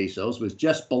 million pesos was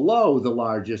just below the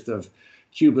largest of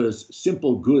Cuba's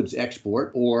simple goods export,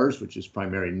 ores, which is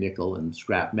primarily nickel and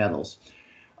scrap metals.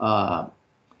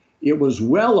 It was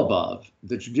well above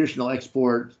the traditional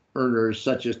export earners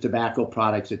such as tobacco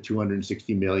products at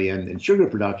 260 million and sugar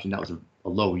production. That was a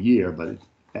low year, but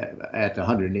at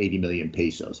 180 million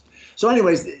pesos. So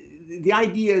anyways, the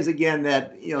idea is, again,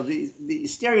 that the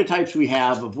stereotypes we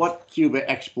have of what Cuba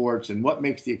exports and what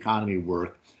makes the economy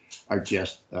work are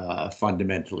just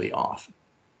fundamentally off.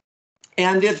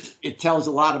 And it tells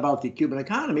a lot about the Cuban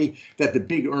economy that the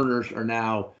big earners are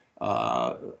now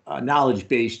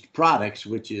knowledge-based products,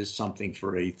 which is something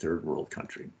for a third world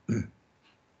country.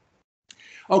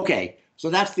 Okay. So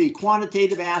that's the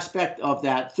quantitative aspect of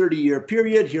that 30-year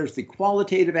period. Here's the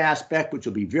qualitative aspect, which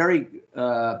will be very,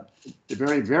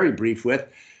 very brief with.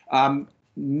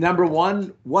 Number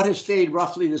one, what has stayed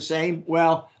roughly the same?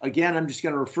 Well, again, I'm just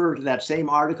going to refer to that same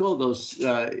article. Those,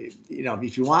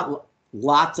 if you want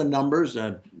lots of numbers,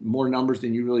 more numbers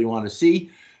than you really want to see,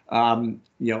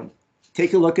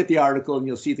 take a look at the article and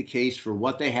you'll see the case for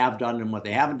what they have done and what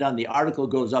they haven't done. The article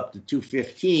goes up to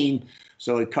 215,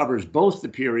 so it covers both the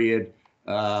period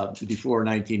before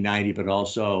 1990, but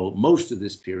also most of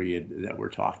this period that we're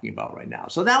talking about right now.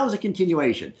 So that was a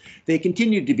continuation. They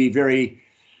continued to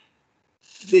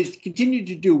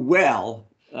do well,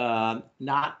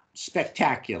 not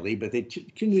spectacularly, but they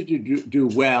continued to do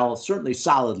well, certainly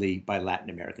solidly by Latin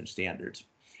American standards.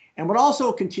 And what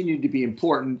also continued to be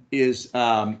important is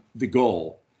the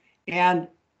goal. And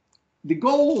the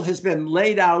goal has been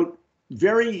laid out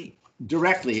very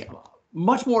directly,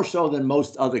 much more so than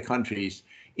most other countries,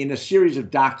 in a series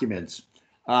of documents.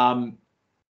 I'll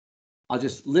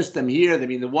just list them here. I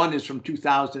mean, the one is from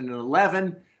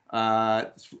 2011.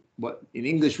 What in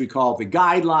English we call the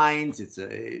guidelines. It's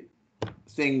a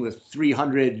thing with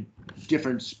 300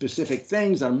 different specific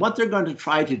things on what they're going to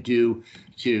try to do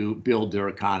to build their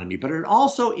economy. But it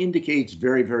also indicates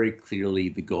very, very clearly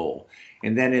the goal.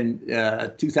 And then in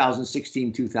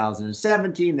 2016,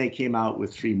 2017, they came out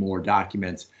with 3 more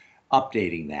documents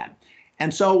updating that.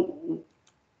 And so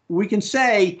we can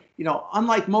say, you know,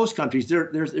 unlike most countries,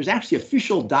 there's actually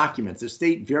official documents that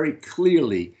state very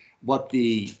clearly what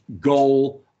the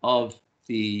goal of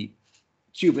the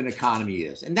Cuban economy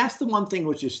is. And that's the one thing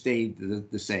which has stayed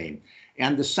the same.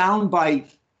 And the soundbite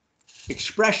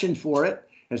expression for it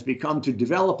has become to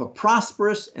develop a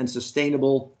prosperous and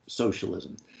sustainable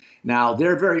socialism. Now,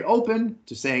 they're very open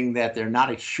to saying that they're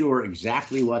not sure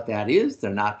exactly what that is.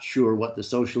 They're not sure what the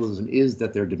socialism is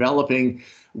that they're developing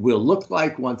will look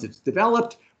like once it's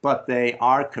developed, but they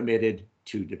are committed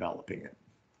to developing it.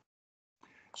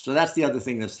 So that's the other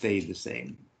thing that stayed the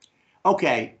same.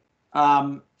 Okay,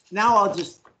 now I'll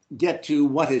just get to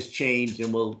what has changed,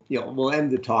 and we'll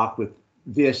end the talk with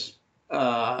this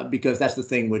because that's the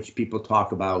thing which people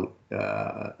talk about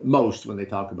most when they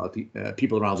talk about the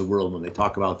people around the world when they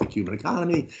talk about the Cuban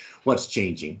economy. What's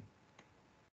changing?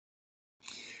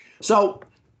 So,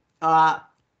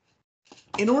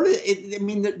 in order, I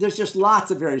mean, there's just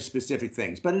lots of very specific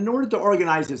things, but in order to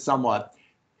organize it somewhat,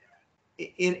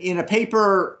 in a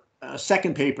paper, a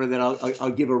second paper that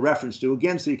I'll give a reference to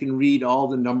again, so you can read all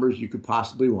the numbers you could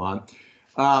possibly want.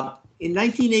 In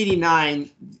 1989,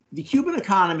 the Cuban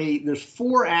economy, there's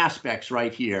 4 aspects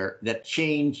right here that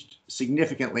changed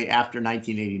significantly after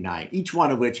 1989, each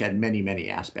one of which had many, many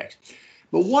aspects.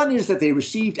 But one is that they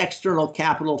received external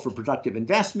capital for productive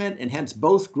investment and hence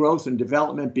both growth and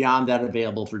development beyond that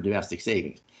available for domestic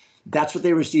savings. That's what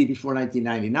they received before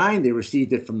 1999. They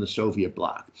received it from the Soviet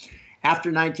bloc.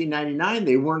 After 1999,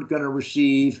 they weren't going to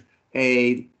receive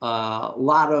a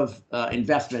lot of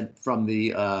investment from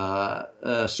the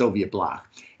Soviet bloc.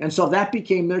 And so that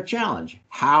became their challenge,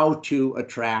 how to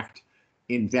attract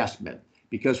investment.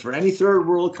 Because for any third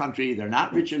world country, they're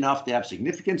not rich enough to have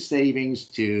significant savings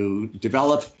to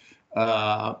develop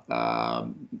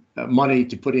money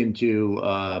to put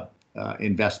into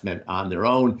investment on their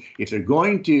own. If they're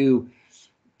going to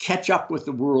catch up with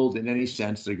the world in any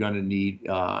sense, they're going to need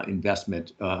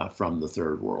investment from the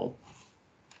third world.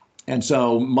 And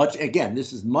so much, again,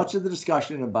 this is much of the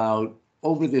discussion about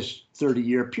over this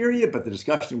 30-year period, but the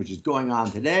discussion which is going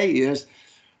on today is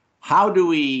how do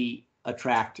we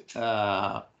attract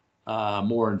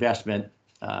more investment?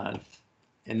 And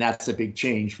that's a big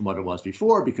change from what it was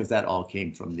before because that all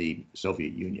came from the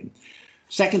Soviet Union.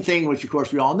 Second thing, which of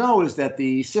course we all know, is that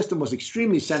the system was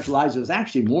extremely centralized. It was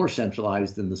actually more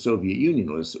centralized than the Soviet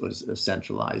Union was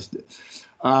centralized.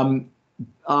 And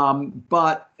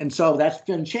so that's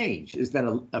been changed. It's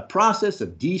been a process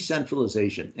of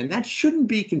decentralization, and that shouldn't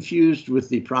be confused with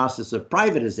the process of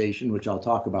privatization, which I'll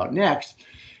talk about next.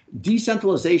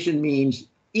 Decentralization means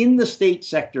in the state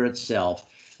sector itself,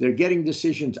 they're getting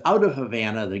decisions out of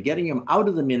Havana, they're getting them out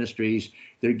of the ministries,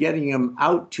 they're getting them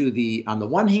out to the, on the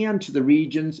one hand, to the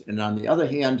regions, and on the other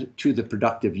hand, to the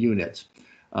productive units.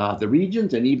 The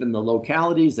regions and even the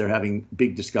localities, they're having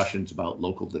big discussions about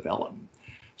local development.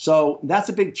 So that's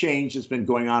a big change that's been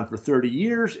going on for 30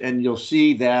 years, and you'll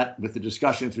see that with the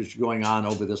discussions which are going on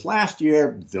over this last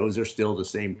year, those are still the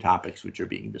same topics which are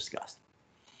being discussed.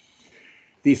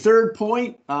 The third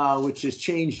point, which has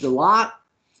changed a lot,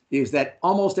 is that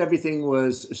almost everything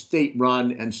was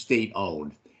state-run and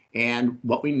state-owned. And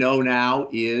what we know now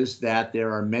is that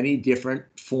there are many different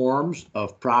forms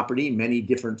of property, many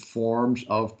different forms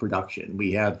of production.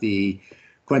 We have the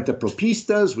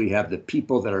cuentapropistas, we have the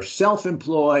people that are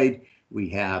self-employed, we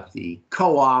have the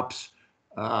co-ops,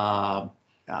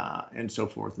 and so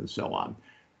forth and so on.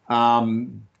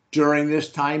 During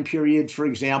this time period, for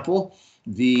example,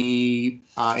 in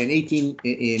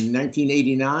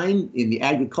 1989, in the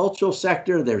agricultural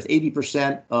sector, there's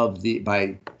 80% of the,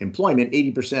 by employment,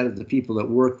 80% of the people that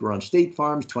worked were on state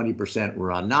farms, 20%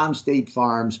 were on non-state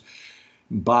farms.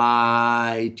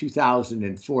 By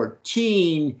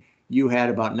 2014, you had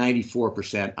about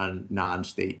 94% on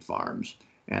non-state farms.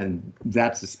 And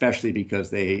that's especially because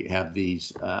they have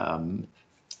these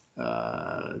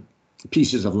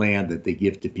pieces of land that they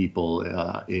give to people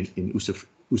in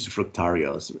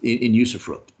usufructarios, in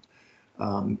usufruct.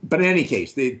 But in any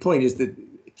case, the point is that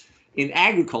in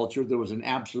agriculture, there was an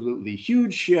absolutely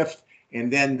huge shift.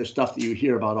 And then the stuff that you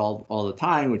hear about all the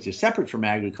time, which is separate from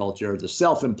agriculture, the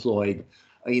self-employed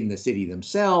in the city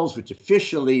themselves, which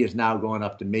officially is now going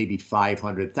up to maybe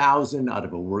 500,000 out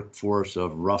of a workforce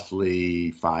of roughly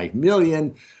 5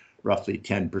 million, roughly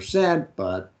 10%,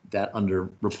 but that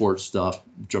underreports stuff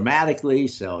dramatically.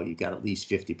 So you got at least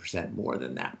 50% more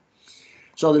than that.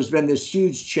 So there's been this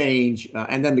huge change,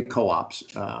 and then the co-ops,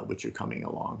 which are coming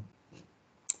along.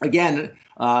 Again,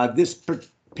 this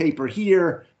paper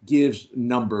here gives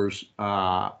numbers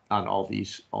on all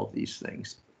these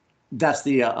things. That's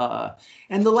the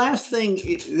and the last thing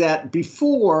is that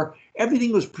before,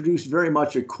 everything was produced very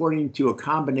much according to a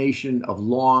combination of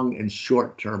long and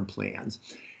short-term plans.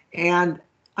 And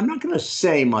I'm not going to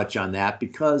say much on that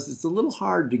because it's a little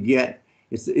hard to get,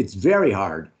 it's very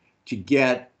hard to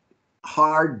get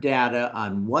hard data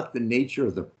on what the nature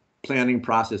of the planning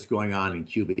process going on in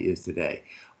Cuba is today.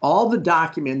 All the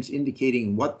documents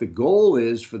indicating what the goal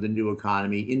is for the new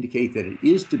economy indicate that it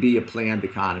is to be a planned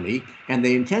economy, and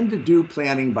they intend to do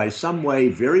planning by some way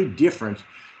very different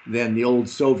than the old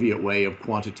Soviet way of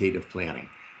quantitative planning.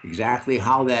 Exactly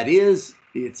how that is,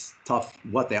 it's tough.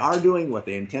 What they are doing, what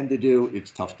they intend to do, it's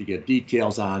tough to get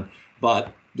details on.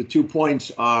 But the 2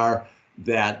 points are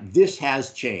that this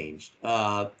has changed.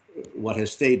 What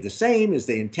has stayed the same is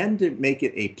they intend to make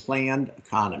it a planned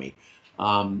economy.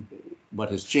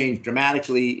 What has changed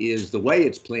dramatically is the way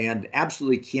it's planned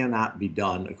absolutely cannot be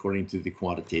done according to the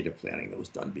quantitative planning that was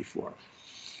done before.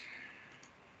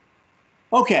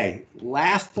 Okay,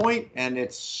 last point, and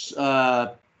it's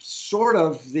sort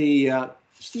of the,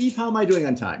 Steve, how am I doing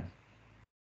on time?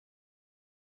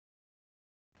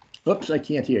 Oops, I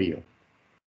can't hear you.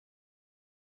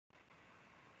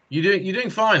 You're doing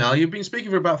fine, Al. You've been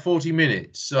speaking for about 40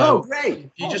 minutes. So oh,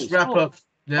 great. You just wrap up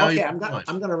now. Okay, I'm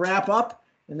going to wrap up,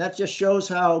 and that just shows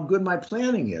how good my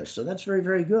planning is. So that's very,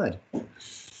 very good.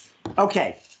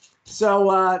 Okay, so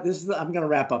I'm going to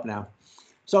wrap up now.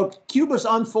 So Cuba's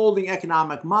unfolding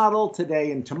economic model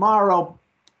today and tomorrow,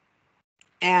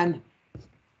 and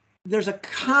there's a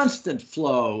constant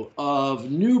flow of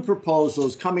new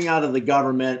proposals coming out of the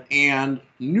government and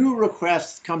new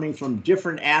requests coming from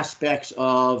different aspects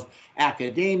of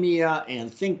academia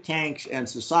and think tanks and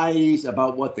societies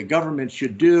about what the government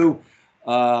should do.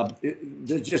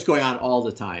 They're just going on all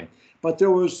the time. But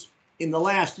there was, in the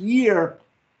last year,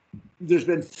 there's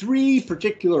been 3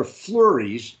 particular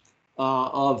flurries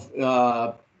of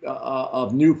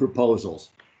new proposals.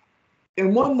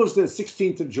 And one was the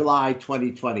 16th of July,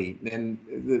 2020, and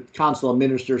the Council of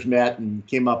Ministers met and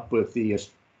came up with the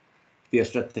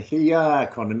Estrategia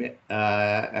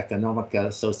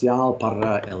Económica Social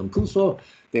para el Impulso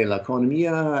de la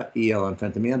Economía y el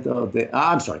Enfrentamiento de,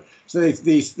 I'm sorry, so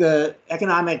the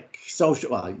economic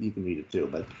social, well, you can read it too,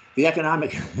 but the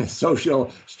economic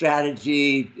social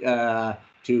strategy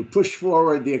to push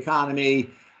forward the economy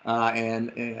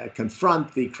and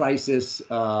confront the crisis,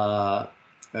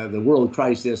 the world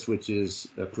crisis, which is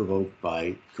provoked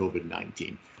by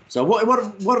COVID-19. So what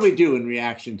do we do in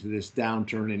reaction to this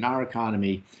downturn in our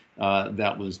economy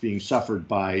that was being suffered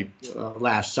by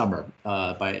last summer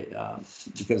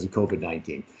because of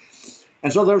COVID-19?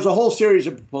 And so there was a whole series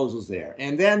of proposals there.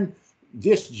 And then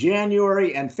this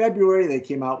January and February, they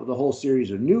came out with a whole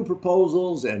series of new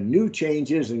proposals and new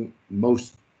changes. And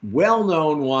most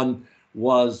well-known one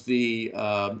was the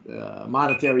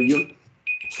monetary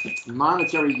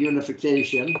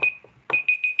unification.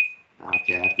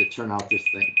 Okay, I have to turn off this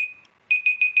thing.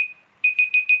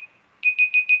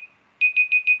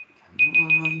 Come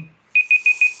on.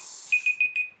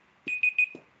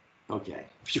 Okay,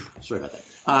 sorry about that.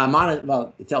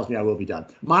 Well, it tells me I will be done.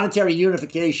 Monetary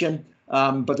unification,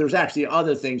 but there's actually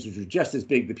other things which are just as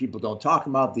big that people don't talk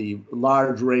about. The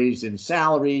large raise in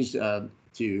salaries to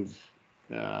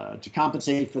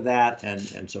compensate for that,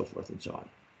 and so forth and so on.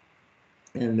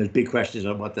 And there's big questions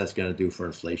on what that's going to do for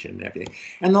inflation and everything.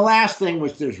 And the last thing,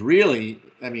 which there's really,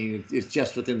 I mean, it's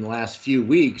just within the last few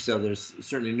weeks, so there's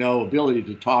certainly no ability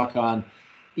to talk on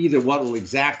either what will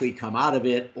exactly come out of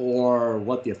it or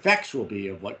what the effects will be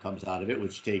of what comes out of it,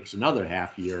 which takes another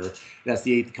half year. That's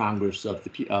the 8th Congress of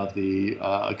the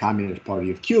Communist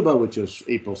Party of Cuba, which was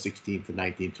April 16th of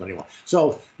 1921.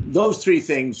 So those 3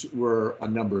 things were a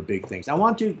number of big things. I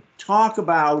want to talk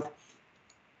about.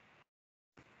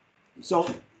 So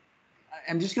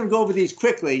I'm just going to go over these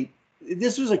quickly.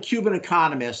 This was a Cuban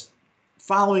economist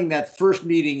following that first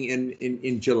meeting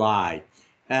in July,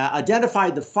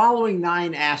 identified the following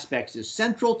 9 aspects as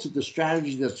central to the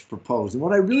strategy that's proposed. And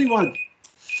what I really want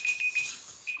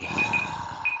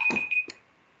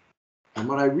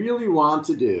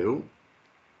to do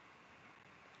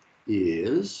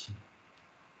is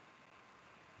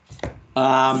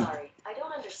sorry, I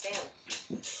don't understand.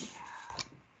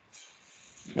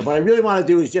 And what I really want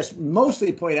to do is just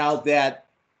mostly point out that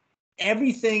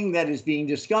everything that is being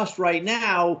discussed right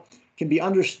now can be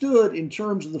understood in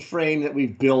terms of the frame that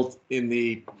we've built in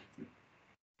this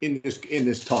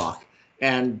talk.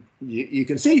 And you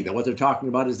can see that what they're talking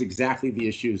about is exactly the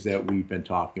issues that we've been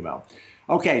talking about.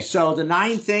 Okay, so the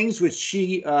 9 things which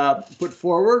she put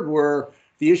forward were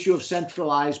the issue of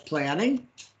centralized planning,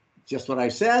 just what I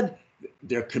said.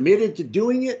 They're committed to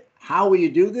doing it. How will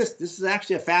you do this? This is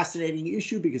actually a fascinating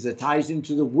issue because it ties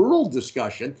into the world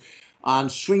discussion on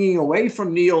swinging away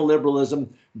from neoliberalism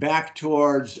back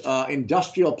towards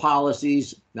industrial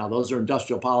policies. Now, those are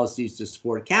industrial policies to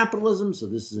support capitalism, so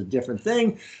this is a different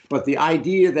thing. But the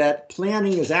idea that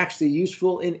planning is actually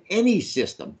useful in any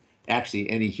system, actually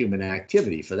any human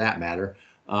activity for that matter.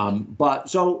 But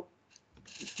so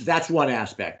that's one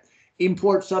aspect.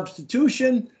 Import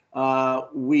substitution,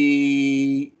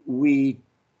 we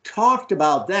talked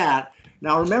about that.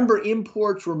 Now, remember,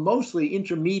 imports were mostly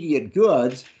intermediate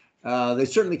goods. They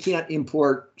certainly can't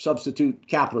import substitute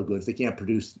capital goods. They can't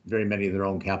produce very many of their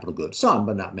own capital goods. Some,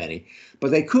 but not many. But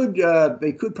they could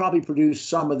probably produce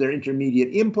some of their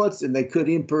intermediate inputs, and they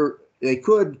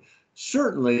could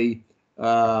certainly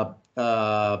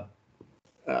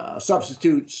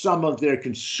substitute some of their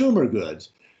consumer goods.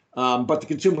 But the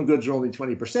consumer goods are only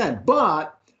 20%.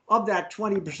 But of that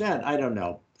 20%, I don't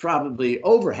know, probably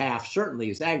over half certainly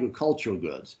is agricultural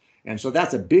goods. And so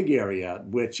that's a big area,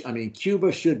 which, I mean,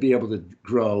 Cuba should be able to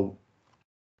grow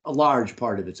a large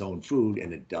part of its own food,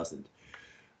 and it doesn't.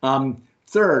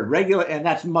 Third, and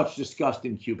that's much discussed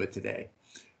in Cuba today.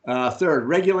 Third,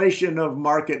 regulation of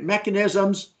market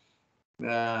mechanisms.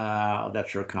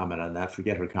 That's her comment on that.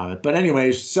 Forget her comment. But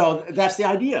anyways, so that's the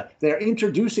idea. They're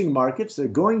introducing markets. They're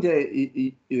going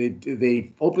to,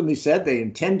 they openly said they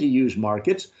intend to use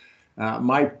markets.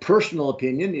 My personal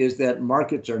opinion is that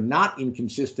markets are not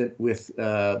inconsistent with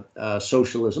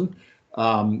socialism,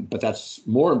 but that's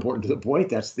more important to the point.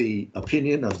 That's the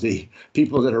opinion of the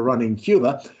people that are running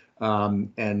Cuba,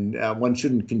 and one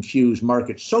shouldn't confuse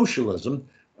market socialism,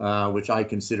 which I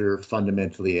consider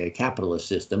fundamentally a capitalist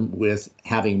system, with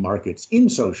having markets in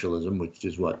socialism, which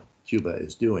is what Cuba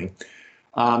is doing.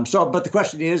 But the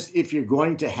question is, if you're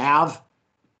going to have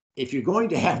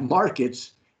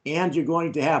markets and you're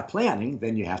going to have planning,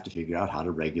 then you have to figure out how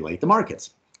to regulate the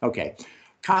markets. Okay,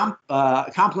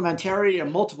 complementary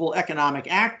and multiple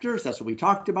economic actors, that's what we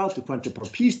talked about, the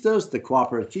cuentapropistas, the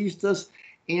cooperativistas,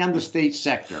 and the state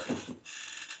sector.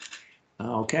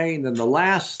 Okay, and then the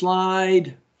last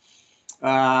slide,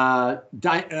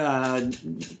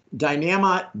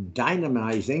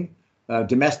 dynamizing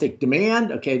domestic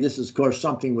demand. Okay, this is, of course,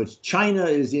 something which China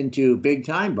is into big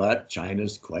time, but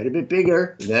China's quite a bit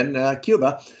bigger than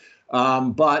Cuba.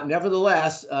 But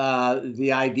nevertheless,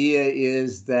 the idea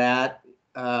is that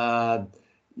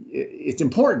it's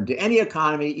important to any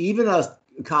economy, even an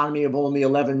economy of only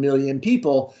 11 million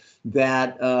people,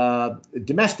 that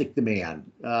domestic demand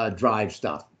drives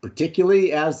stuff,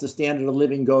 particularly as the standard of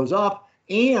living goes up,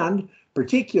 and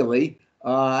particularly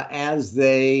as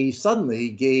they suddenly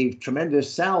gave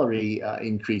tremendous salary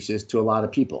increases to a lot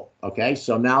of people. Okay,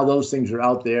 so now those things are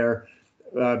out there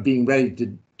being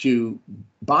ready to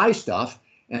buy stuff.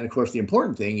 And of course, the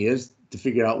important thing is to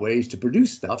figure out ways to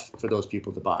produce stuff for those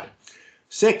people to buy.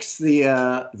 6, the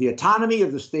autonomy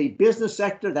of the state business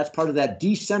sector. That's part of that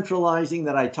decentralizing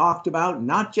that I talked about,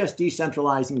 not just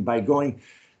decentralizing by going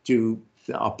to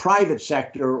a private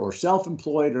sector or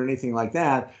self-employed or anything like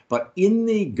that, but in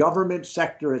the government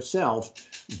sector itself,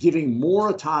 giving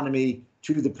more autonomy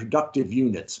to the productive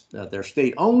units. They're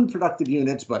state-owned productive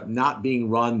units, but not being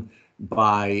run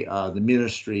by the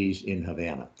ministries in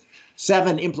Havana.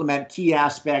 7, implement key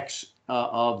aspects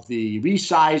of the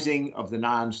resizing of the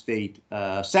non-state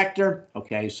sector.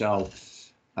 Okay, so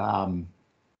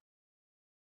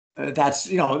that's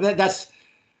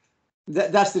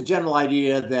the general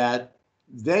idea that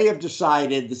they have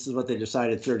decided. This is what they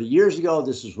decided 30 years ago.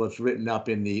 This is what's written up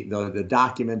in the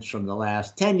documents from the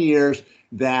last 10 years,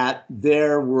 that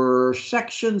there were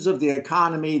sections of the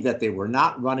economy that they were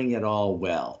not running at all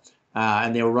well,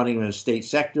 and they were running them as state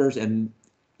sectors. And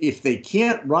if they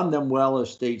can't run them well as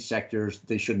state sectors,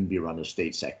 they shouldn't be run as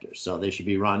state sectors. So they should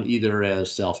be run either as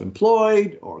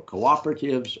self-employed or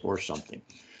cooperatives or something.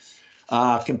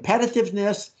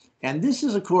 Competitiveness. And this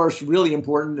is, of course, really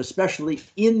important, especially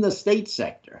in the state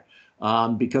sector,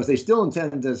 because they still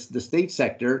intend the state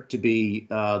sector to be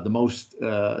the most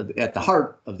at the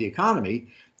heart of the economy.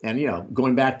 And,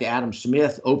 going back to Adam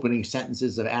Smith, opening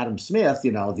sentences of Adam Smith,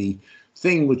 the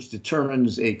thing which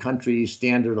determines a country's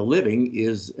standard of living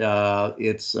is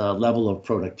its level of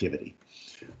productivity.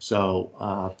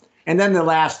 So, and then the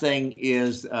last thing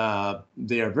is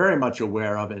they are very much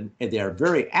aware of, and they are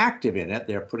very active in it.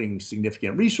 They're putting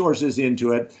significant resources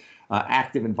into it,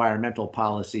 active environmental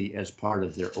policy as part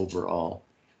of their overall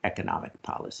economic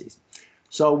policies.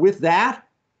 So with that,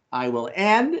 I will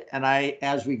end, and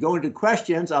as we go into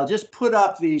questions, I'll just put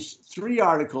up these 3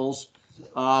 articles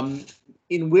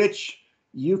in which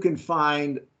you can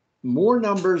find more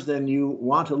numbers than you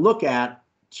want to look at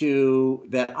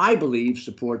that I believe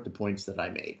support the points that I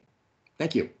made.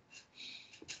 Thank you.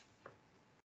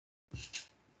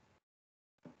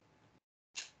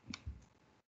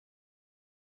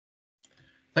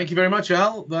 Thank you very much,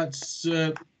 Al. That's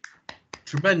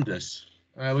tremendous.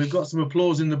 We've got some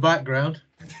applause in the background.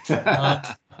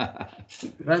 That's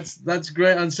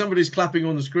great, and somebody's clapping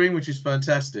on the screen, which is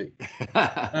fantastic.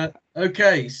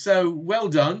 Okay, so well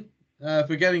done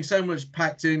for getting so much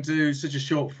packed into such a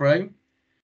short frame.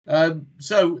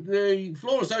 So the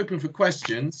floor is open for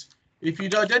questions. If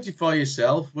you'd identify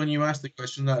yourself when you ask the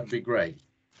question, that'd be great.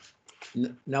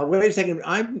 Now wait a second.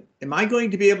 Am I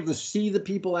going to be able to see the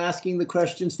people asking the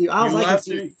questions? You'll have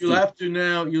to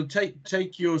now. You'll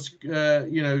take your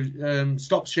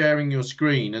stop sharing your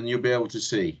screen, and you'll be able to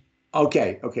see.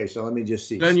 Okay. So let me just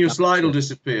see. Then your slide will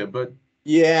disappear. But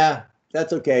yeah,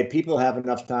 that's okay. People have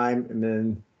enough time,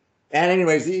 and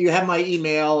anyways, you have my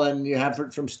email and you have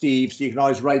it from Steve, so you can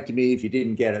always write to me if you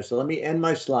didn't get it. So let me end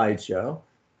my slideshow.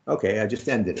 Okay, I just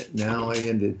ended it. Now I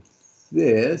ended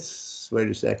this. Wait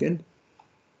a second.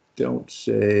 Don't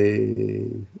say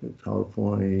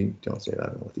PowerPoint. Don't say I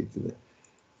don't know what you do.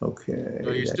 Okay.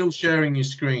 So you're still sharing your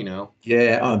screen, Al?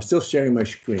 Yeah, I'm still sharing my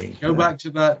screen. Go back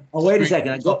to that. Oh, wait a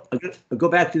second. I go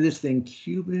back to this thing.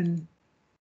 Cuban.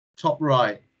 Top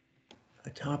right.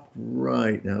 Top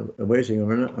right. Now, wait a second.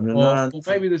 Or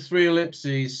maybe the 3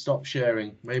 ellipses. Stop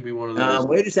sharing. Maybe one of those.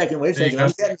 Wait a second.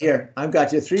 I'm getting here. I've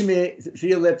got you 3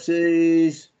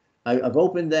 ellipses. I've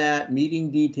opened that.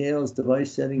 Meeting details,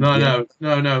 device settings. No.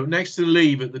 Next to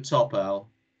leave at the top, Al.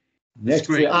 Next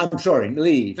to, I'm sorry,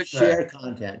 leave. Click share there.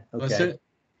 Content. Okay. That's it.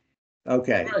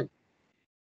 Okay. Right.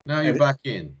 Now you're back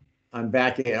in. I'm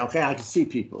back in. Okay, I can see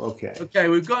people. Okay. Okay,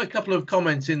 we've got a couple of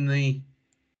comments in the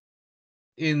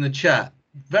chat.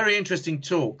 Very interesting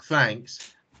talk.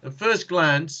 Thanks. At first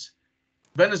glance,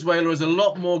 Venezuela has a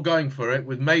lot more going for it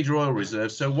with major oil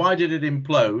reserves. So why did it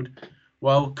implode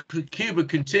while Cuba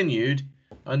continued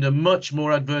under much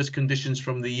more adverse conditions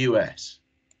from the US?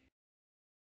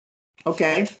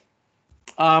 Okay.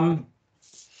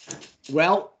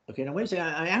 Well, okay, now wait a second.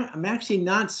 I'm actually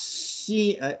not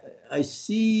seeing, I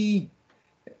see,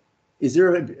 is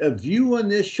there a view on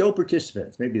this? Show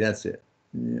participants? Maybe that's it.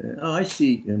 Yeah. Oh, I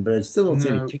see, but I still don't see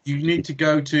any pictures. You need to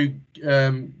go to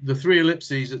the 3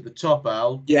 ellipses at the top,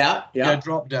 Al. Yeah.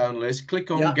 Drop down list. Click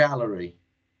on gallery.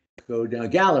 Go down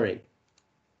gallery.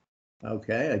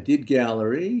 Okay, I did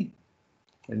gallery,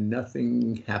 and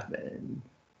nothing happened.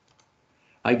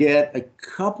 I get a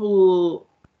couple.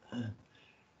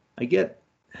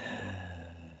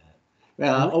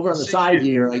 Over on the side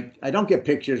here. I don't get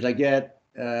pictures. I get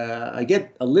a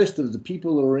list of the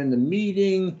people who are in the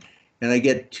meeting, and I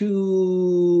get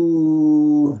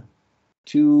two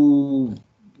things.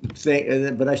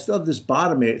 But I still have this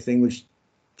bottom thing, which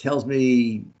tells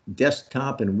me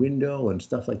desktop and window and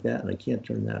stuff like that, and I can't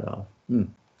turn that off.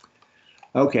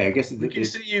 Okay, I guess we can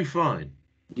see you fine.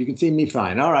 You can see me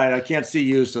fine. All right, I can't see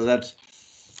you, so that's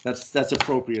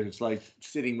appropriate. It's like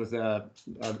sitting with a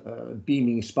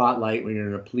beaming spotlight when you're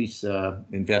in a police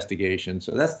investigation.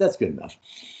 So that's good enough.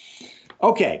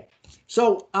 Okay,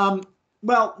 so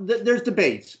there's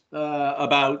debates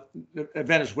about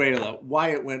Venezuela, why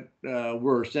it went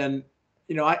worse, and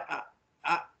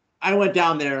I went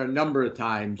down there a number of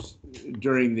times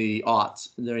during the aughts,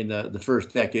 during the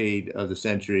first decade of the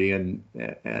century, and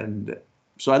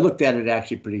so I looked at it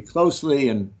actually pretty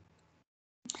closely.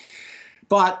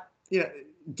 But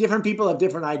different people have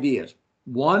different ideas.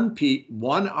 One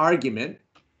argument,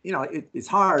 it's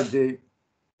hard to.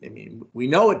 I mean, we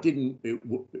know it didn't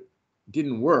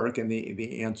work, and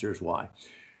the answer is why.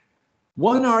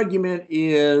 One argument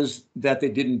is that they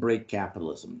didn't break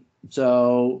capitalism.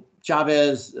 So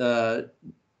Chavez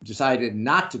decided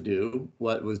not to do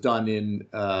what was done in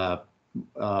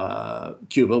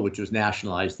Cuba, which was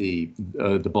nationalize the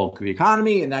bulk of the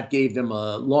economy, and that gave them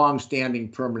a long-standing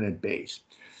permanent base.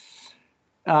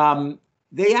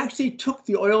 They actually took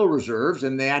the oil reserves,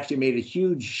 and they actually made a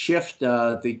huge shift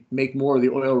to make more of the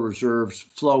oil reserves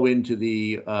flow into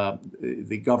the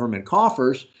government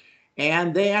coffers.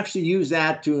 And they actually used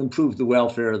that to improve the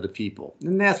welfare of the people.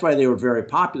 And that's why they were very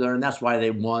popular. And that's why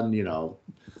they won,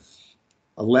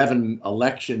 11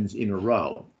 elections in a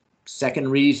row.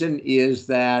 Second reason is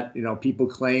that, people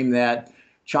claim that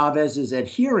Chavez's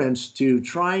adherence to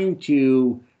trying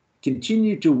to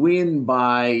continue to win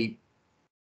by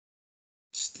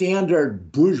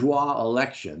standard bourgeois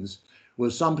elections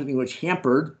was something which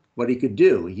hampered what he could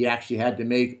do. He actually had to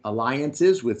make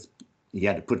alliances with, he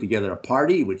had to put together a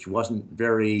party which wasn't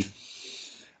very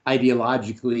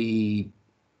ideologically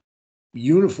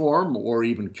uniform or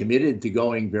even committed to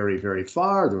going very, very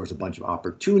far. There was a bunch of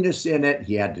opportunists in it.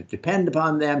 He had to depend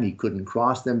upon them. He couldn't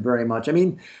cross them very much. I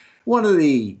mean, one of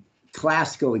the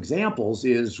classical examples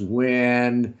is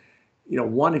when, you know,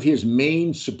 one of his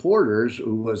main supporters,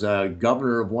 who was a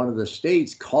governor of one of the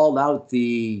states, called out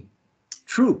the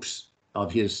troops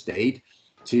of his state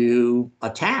to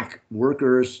attack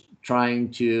workers trying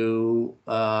to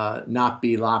not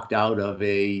be locked out of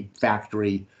a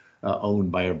factory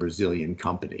owned by a Brazilian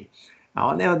company.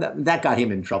 Now that got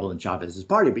him in trouble in Chavez's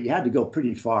party, but you had to go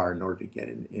pretty far in order to get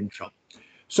in trouble.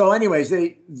 So anyways,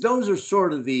 those are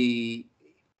sort of the,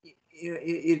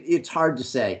 it's hard to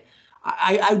say.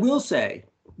 I will say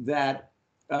that,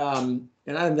 and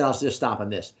then I'll just stop on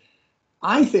this.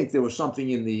 I think there was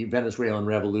something in the Venezuelan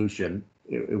Revolution,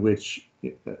 which,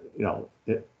 you know,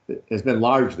 it has been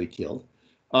largely killed,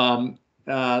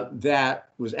 that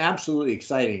was absolutely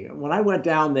exciting. When I went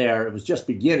down there, it was just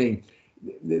beginning.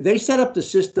 They set up the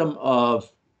system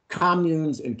of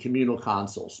communes and communal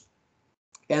consuls.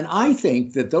 And I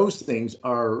think that those things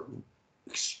are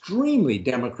extremely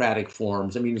democratic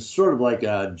forms. I mean, it's sort of like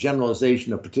a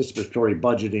generalization of participatory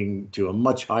budgeting to a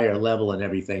much higher level and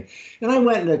everything. And I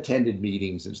went and attended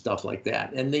meetings and stuff like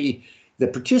that. And the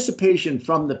participation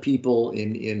from the people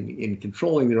in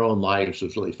controlling their own lives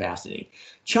was really fascinating.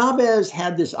 Chavez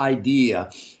had this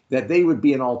idea that they would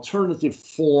be an alternative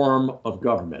form of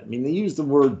government. I mean, they use the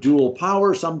word dual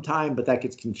power sometime, but that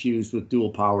gets confused with dual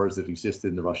powers that existed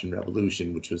in the Russian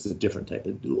Revolution, which was a different type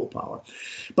of dual power.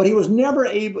 But he was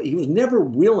never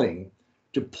willing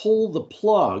to pull the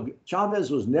plug.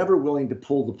 Chavez was never willing to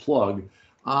pull the plug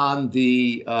on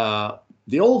the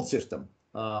old system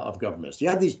of government. So you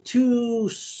had these two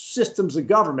systems of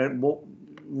government. Well,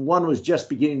 one was just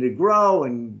beginning to grow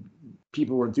and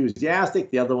people were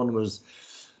enthusiastic. The other one was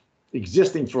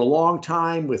existing for a long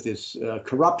time with this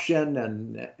corruption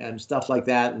and stuff like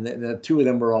that. And the two of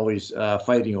them were always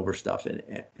fighting over stuff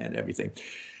and everything.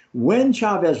 When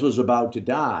Chavez was about to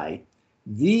die,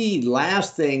 the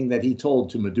last thing that he told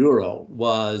to Maduro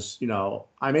was, you know,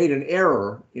 I made an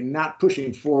error in not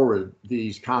pushing forward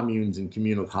these communes and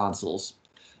communal consuls.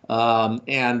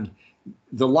 And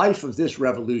the life of this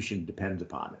revolution depends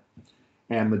upon it.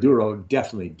 And Maduro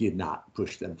definitely did not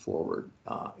push them forward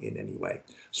in any way.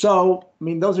 So, I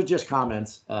mean, those are just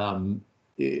comments.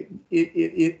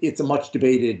 It's a much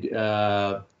debated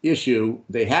issue.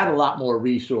 They had a lot more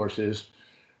resources,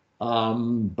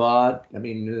 but I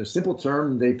mean, in a simple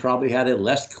term, they probably had a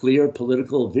less clear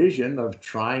political vision of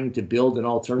trying to build an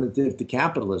alternative to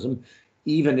capitalism,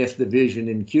 even if the vision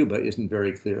in Cuba isn't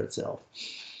very clear itself.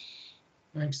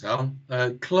 Thanks, Al.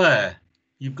 Claire,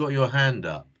 you've got your hand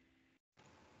up.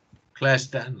 Claire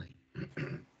Stanley.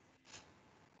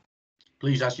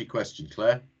 Please ask your question,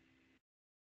 Claire.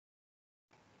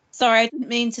 Sorry, I didn't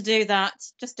mean to do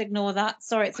that. Just ignore that.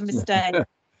 Sorry, it's a mistake.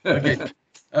 Okay.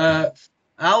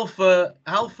 Alpha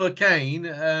Kane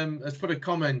has put a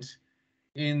comment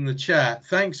in the chat.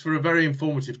 Thanks for a very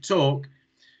informative talk.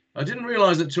 I didn't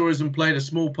realize that tourism played a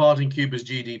small part in Cuba's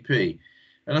GDP.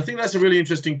 And I think that's a really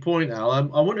interesting point, Al. I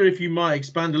wonder if you might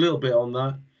expand a little bit on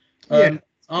that. Yeah.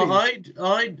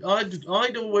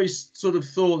 I'd always sort of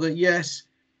thought that, yes,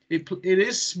 it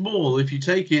is small if you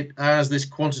take it as this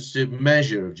quantitative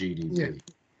measure of GDP. Yeah.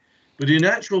 But in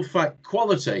actual fact,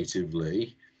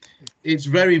 qualitatively, it's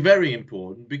very, very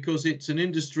important because it's an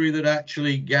industry that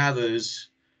actually gathers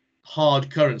hard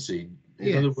currency.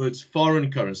 In other words,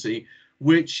 foreign currency,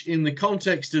 which in the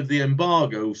context of the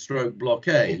embargo /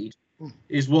 blockade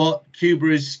is what Cuba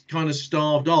is kind of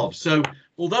starved of. So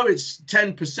although it's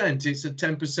 10%, it's a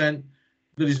 10%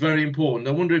 that is very important.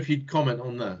 I wonder if you'd comment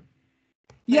on that.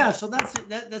 Yeah, so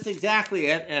that's exactly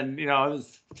it. And, you know, I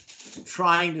was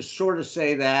trying to sort of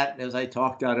say that as I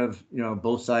talked out of, you know,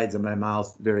 both sides of my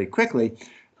mouth very quickly,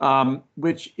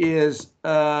 which is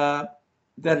that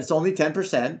it's only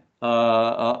 10%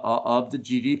 of the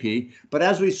GDP. But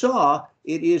as we saw,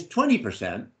 it is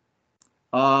 20%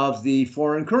 of the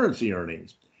foreign currency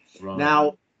earnings. Right.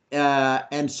 Now,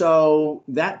 and so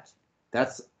that's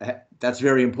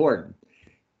very important.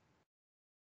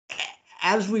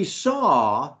 As we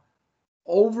saw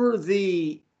over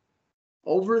the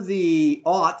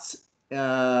aughts,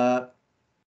 in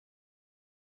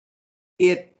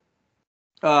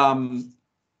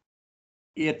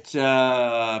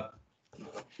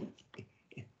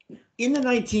the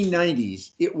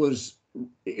 1990s, it was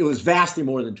it was vastly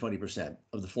more than 20%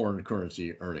 of the foreign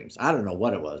currency earnings. I don't know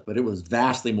what it was, but it was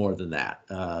vastly more than that,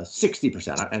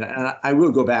 60%. And I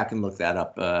will go back and look that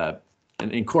up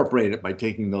and incorporate it by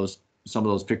taking some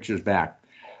of those pictures back.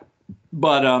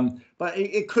 But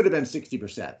it could have been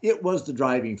 60%. It was the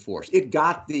driving force. It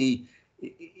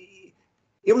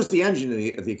was the engine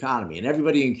of the economy, and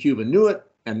everybody in Cuba knew it.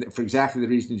 And for exactly the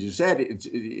reasons you said,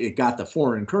 it got the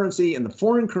foreign currency, and the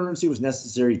foreign currency was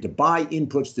necessary to buy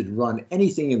inputs to run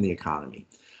anything in the economy.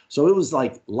 So it was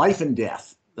like life and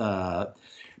death. But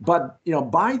by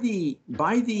the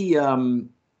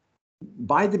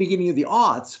beginning of the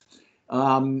aughts,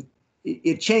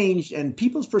 it changed, and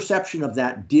people's perception of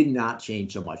that did not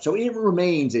change so much. So it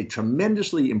remains a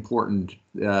tremendously important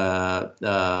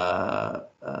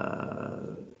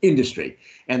industry.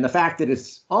 And the fact that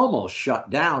it's almost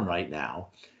shut down right now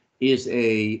is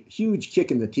a huge kick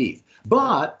in the teeth.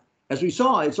 But as we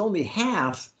saw, it's only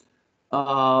half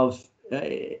of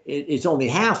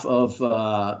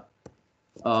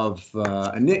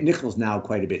and nickel's now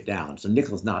quite a bit down, so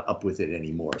nickel's not up with it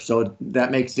anymore. So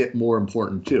that makes it more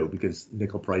important too, because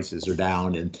nickel prices are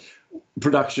down and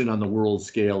production on the world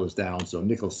scale is down. So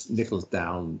nickel's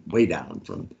down, way down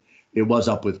from it was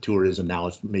up with tourism. Now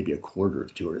it's maybe a quarter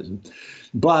of tourism.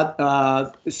 But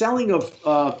selling of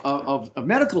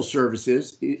medical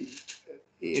services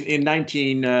in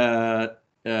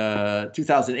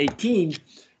 2018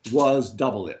 was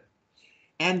double it.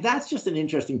 And that's just an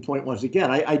interesting point once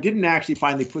again. I didn't actually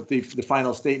finally put the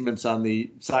final statements on the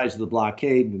size of the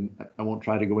blockade, and I won't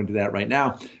try to go into that right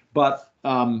now. But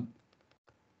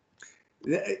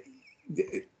the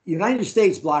United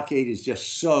States blockade is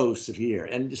just so severe.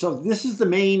 And so this is the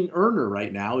main earner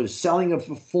right now, is selling of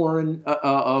foreign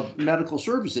of medical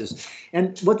services.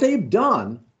 And what they've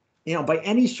done, by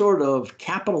any sort of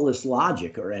capitalist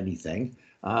logic or anything,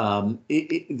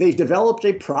 they've developed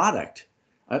a product.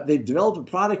 They've developed a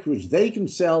product which they can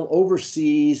sell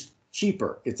overseas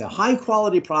cheaper. It's a high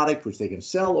quality product which they can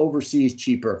sell overseas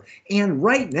cheaper. And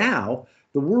right now,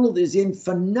 the world is in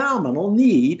phenomenal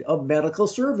need of medical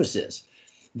services.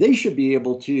 They should be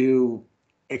able to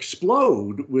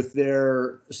explode with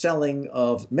their selling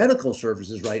of medical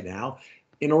services right now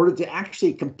in order to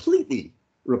actually completely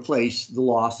replace the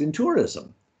loss in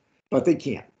tourism. But they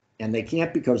can't. And they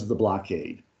can't because of the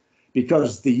blockade.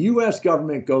 Because the US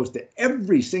government goes to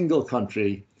every single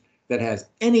country that has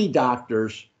any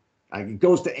doctors. It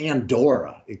goes to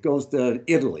Andorra, it goes to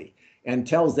Italy, and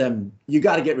tells them, you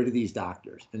got to get rid of these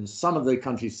doctors. And some of the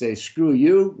countries say, screw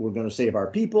you, we're going to save our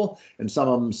people. And some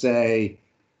of them say,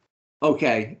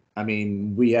 okay,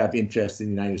 we have interest in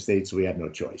the United States, so we have no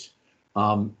choice.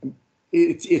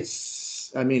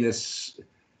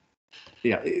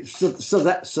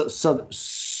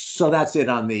 So that's it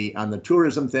on the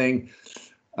tourism thing.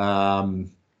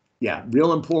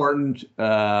 Real important.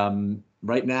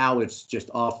 Right now, it's just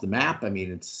off the map.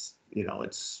 It's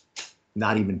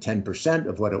not even 10%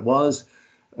 of what it was,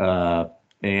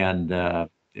 and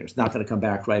it's not going to come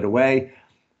back right away.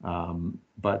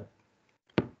 But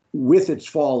with its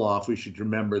fall off, we should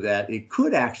remember that it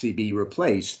could actually be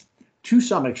replaced to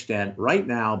some extent right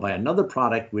now by another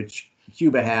product which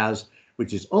Cuba has,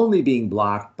 which is only being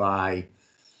blocked by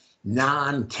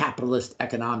non-capitalist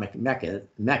economic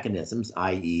mechanisms,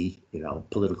 i.e.,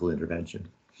 political intervention.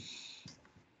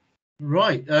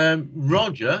 Right.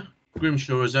 Roger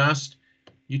Grimshaw has asked,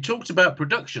 you talked about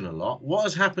production a lot. What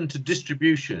has happened to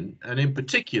distribution, and in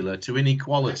particular to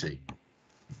inequality?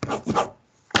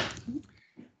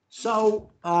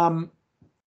 So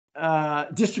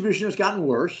distribution has gotten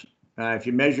worse. If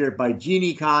you measure it by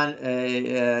Gini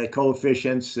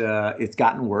coefficients, it's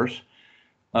gotten worse,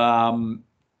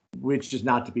 which is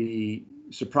not to be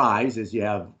surprised as you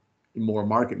have more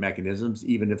market mechanisms,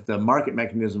 even if the market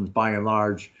mechanisms by and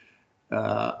large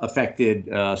affected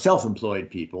self-employed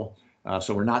people.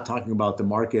 So we're not talking about the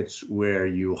markets where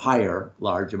you hire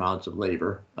large amounts of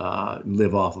labor,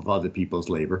 live off of other people's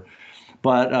labor.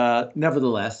 But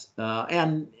nevertheless,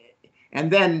 and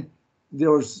then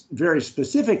there was very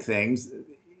specific things.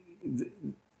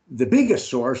 The biggest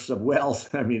source of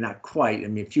wealth, not quite.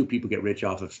 Few people get rich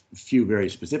off of few very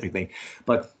specific things.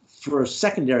 But for a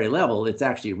secondary level, it's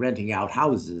actually renting out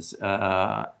houses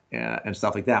and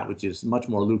stuff like that, which is much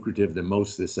more lucrative than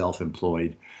most of the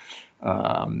self-employed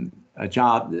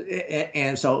job.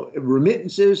 And so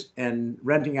remittances and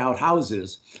renting out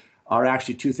houses are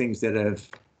actually two things that have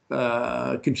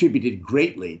contributed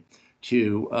greatly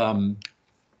to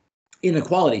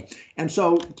inequality. And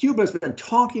so Cuba has been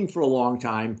talking for a long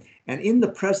time, And in the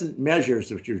present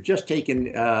measures, which were just taken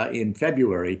in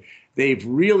February, they've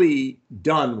really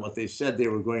done what they said they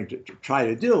were going to try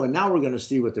to do. And now we're going to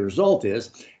see what the result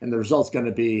is. And the result's going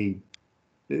to be,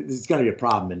 it's going to be a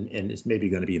problem, and it's maybe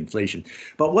going to be inflation.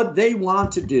 But what they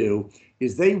want to do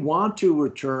is they want to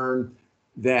return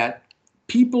that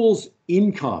people's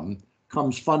income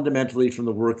comes fundamentally from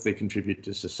the work they contribute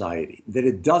to society, that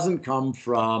it doesn't come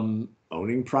from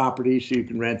owning property so you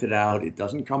can rent it out. It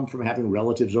doesn't come from having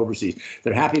relatives overseas.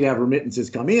 They're happy to have remittances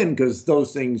come in because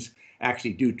those things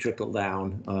actually do trickle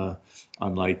down,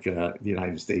 unlike the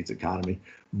United States economy.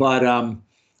 But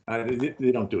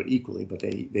they don't do it equally, but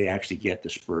they actually get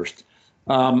dispersed.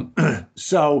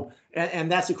 So,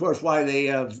 and that's of course why they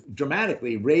have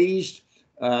dramatically raised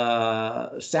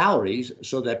salaries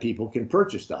so that people can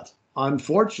purchase stuff.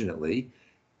 Unfortunately,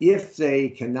 if they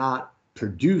cannot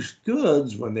produce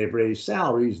goods when they've raised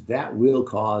salaries, that will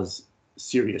cause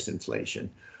serious inflation,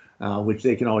 which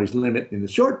they can always limit in the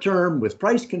short term with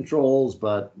price controls,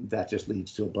 but that just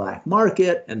leads to a black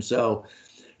market. And so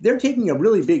they're taking a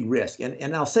really big risk.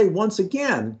 And I'll say once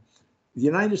again, the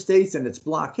United States and its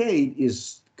blockade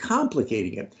is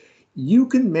complicating it. You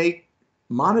can make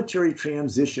monetary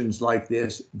transitions like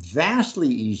this vastly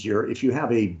easier if you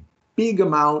have a big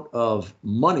amount of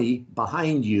money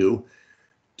behind you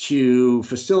to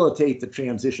facilitate the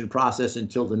transition process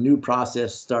until the new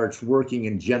process starts working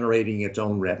and generating its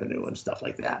own revenue and stuff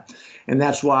like that. And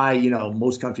that's why, you know,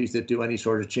 most countries that do any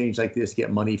sort of change like this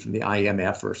get money from the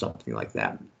IMF or something like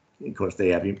that. Of course, they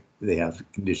have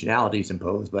conditionalities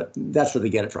imposed, but that's where they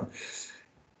get it from.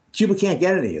 Cuba can't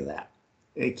get any of that.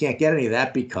 It can't get any of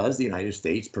that because the United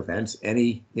States prevents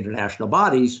any international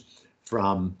bodies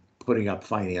from putting up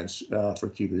finance for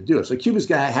Cuba to do it. So Cuba's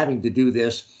having to do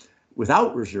this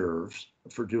without reserves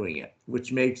for doing it,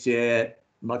 which makes it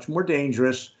much more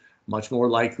dangerous, much more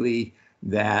likely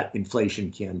that inflation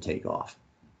can take off.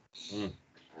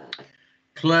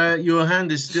 Claire, your hand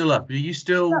is still up. Are you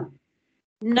still?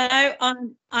 No,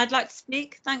 I'd like to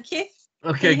speak. Thank you.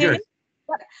 Okay, good.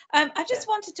 I just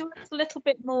wanted to ask a little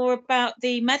bit more about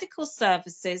the medical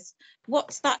services,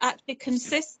 what that actually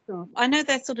consists of. I know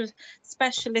they're sort of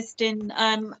specialist in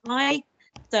eye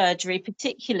surgery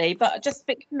particularly, but just a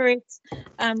bit curious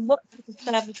what sort of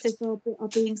services are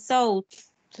being sold,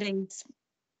 please.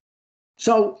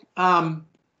 So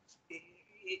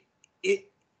it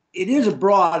is a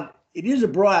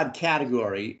broad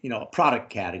category, you know, a product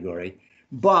category,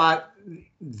 but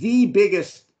the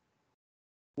biggest,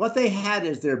 what they had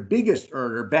as their biggest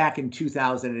earner back in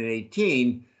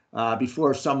 2018,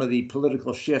 before some of the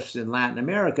political shifts in Latin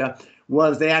America,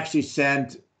 was they actually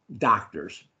sent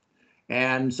doctors.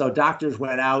 And so doctors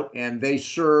went out and they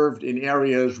served in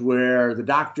areas where the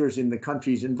doctors in the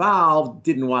countries involved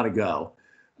didn't want to go,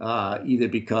 either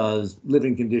because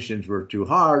living conditions were too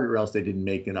hard or else they didn't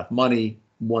make enough money,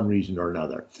 one reason or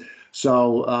another.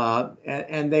 So,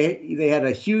 and they had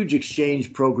a huge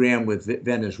exchange program with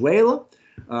Venezuela.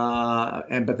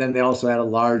 But then they also had a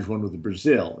large one with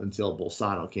Brazil until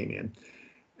Bolsonaro came in.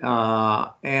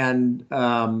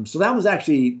 So that was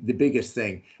actually the biggest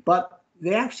thing. But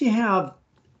they actually have,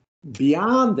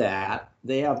 beyond that,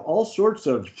 they have all sorts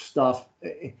of stuff.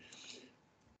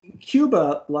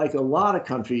 Cuba, like a lot of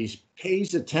countries,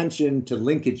 pays attention to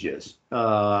linkages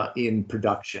in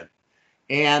production.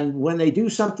 And when they do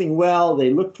something well,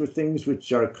 they look for things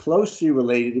which are closely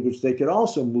related, which they could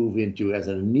also move into as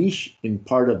a niche in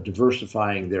part of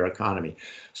diversifying their economy.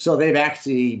 So they've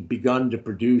actually begun to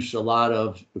produce a lot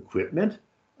of equipment,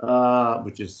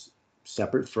 which is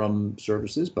separate from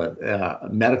services, but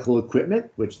medical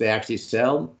equipment, which they actually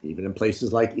sell even in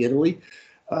places like Italy.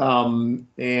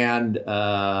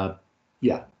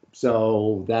 Yeah,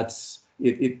 so that's,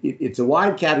 it's a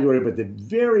wide category, but the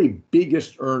very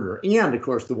biggest earner, and of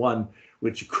course the one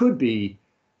which could be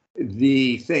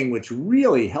the thing which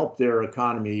really helped their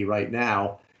economy right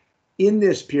now in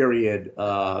this period,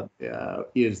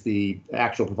 is the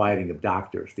actual providing of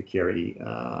doctors to carry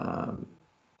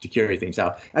things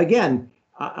out. Again,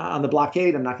 on the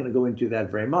blockade, I'm not going to go into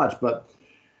that very much, but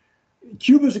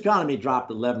Cuba's economy dropped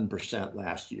 11%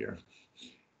 last year,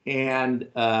 and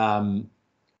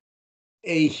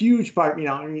a huge part, you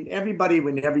know, I mean, everybody,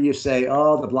 whenever you say,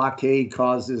 oh, the blockade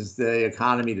causes the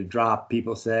economy to drop,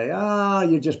 people say, oh,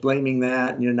 you're just blaming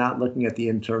that and you're not looking at the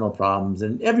internal problems.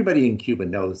 And everybody in Cuba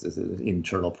knows this is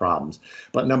internal problems.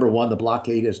 But number one, the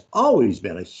blockade has always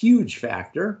been a huge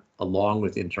factor along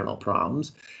with internal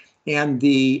problems. And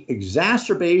the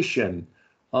exacerbation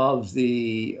of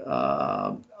the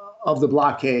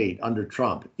blockade under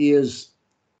Trump is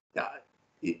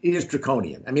is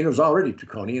draconian. I mean, it was already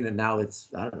draconian, and now it's,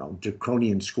 I don't know,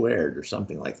 draconian squared or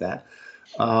something like that.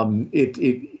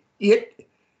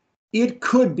 It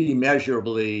could be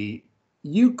measurably.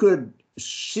 You could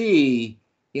see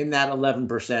in that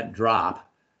 11% drop.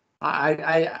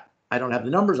 I don't have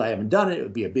the numbers. I haven't done it. It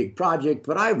would be a big project,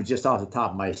 but I would just off the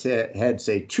top of my head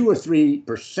say 2 or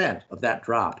 3% of that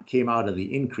drop came out of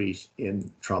the increase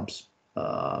in Trump's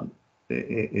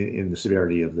in the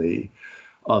severity of the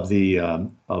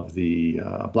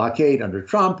blockade under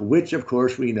Trump, which of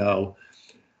course we know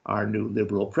our new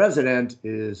liberal president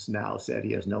is now said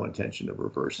he has no intention of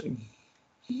reversing.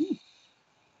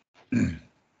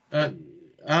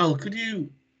 Al, could you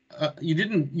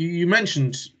you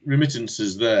mentioned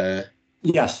remittances there?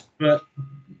 Yes. But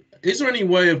is there any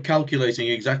way of calculating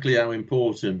exactly how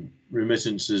important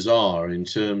remittances are in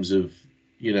terms of,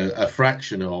 a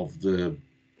fraction of the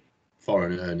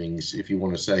foreign earnings, if you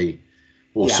want to say,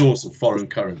 or source of foreign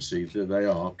currency that they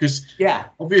are? Because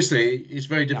obviously it's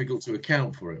very difficult to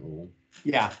account for it all.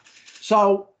 Yeah.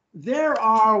 So there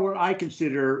are what I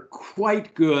consider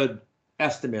quite good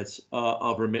estimates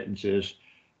of remittances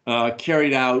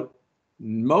carried out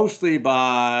mostly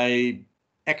by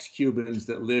ex-Cubans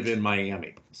that live in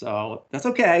Miami. So that's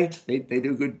okay. They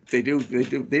do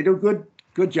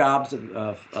good jobs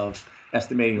of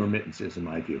estimating remittances, in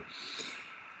my view.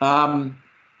 And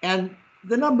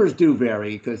the numbers do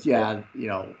vary because, a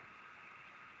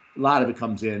lot of it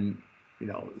comes in,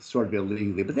 sort of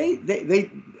illegally. But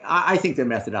I think their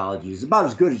methodology is about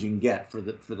as good as you can get for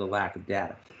the lack of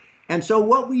data. And so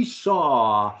what we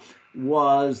saw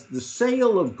was the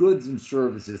sale of goods and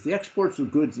services, the exports of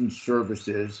goods and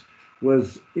services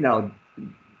was,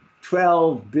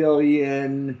 12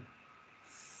 billion,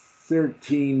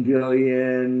 13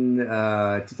 billion,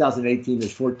 2018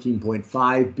 is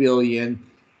 14.5 billion.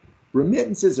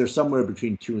 Remittances are somewhere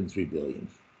between 2 and 3 billion.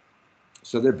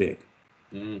 So they're big.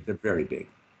 They're very big.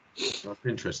 That's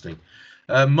interesting.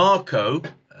 Marco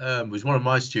was one of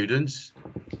my students,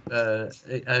 a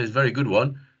very good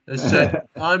one, has said,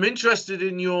 I'm interested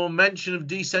in your mention of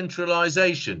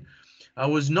decentralization. I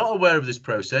was not aware of this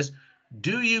process.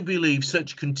 Do you believe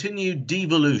such continued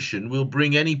devolution will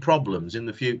bring any problems in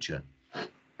the future?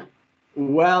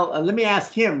 Well, let me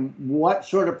ask him, what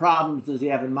sort of problems does he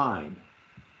have in mind?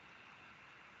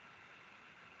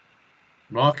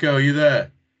 Marco, are you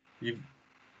there?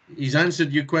 He's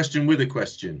answered your question with a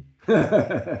question.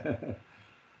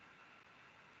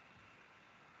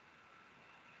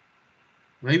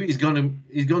 Maybe he's gone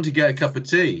to get a cup of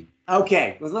tea.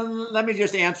 Okay, well, let me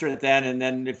just answer it then, and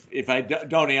then if I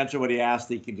don't answer what he asked,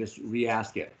 he can just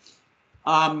re-ask it.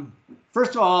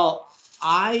 First of all,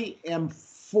 I am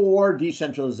for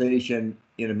decentralization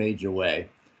in a major way.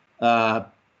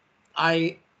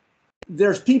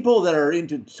 There's people that are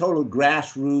into total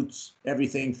grassroots,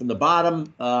 everything from the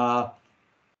bottom. No,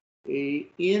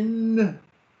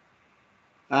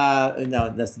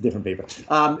 that's a different paper.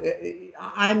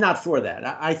 I'm not for that.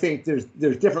 I think there's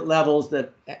different levels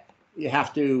that you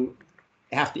have to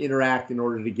interact in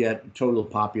order to get total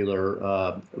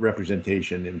popular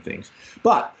representation in things.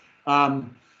 But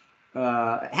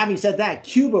having said that,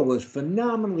 Cuba was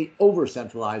phenomenally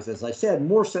over-centralized, as I said,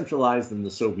 more centralized than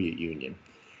the Soviet Union.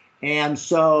 And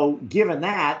so given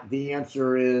that, the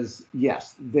answer is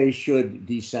yes, they should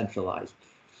decentralize.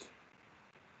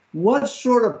 What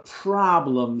sort of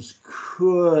problems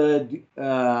could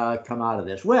come out of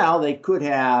this? Well, they could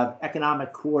have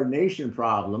economic coordination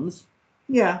problems.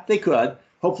 Yeah, they could.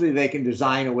 Hopefully they can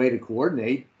design a way to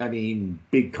coordinate. I mean,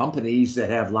 big companies that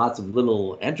have lots of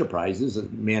little enterprises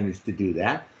that manage to do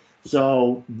that.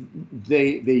 So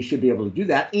they should be able to do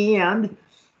that. And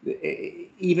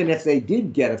even if they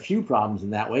did get a few problems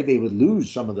in that way, they would lose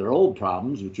some of their old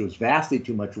problems, which was vastly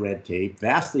too much red tape,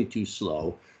 vastly too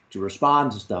slow to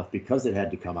respond to stuff because it had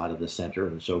to come out of the center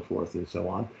and so forth and so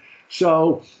on.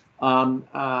 So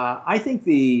I think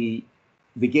the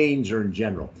gains are in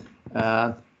general.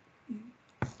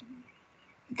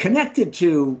 Connected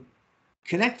to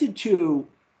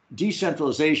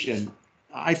decentralization,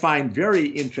 I find very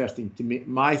interesting to me,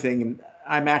 my thing, and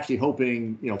I'm actually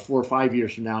hoping, 4 or 5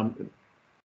 years from now,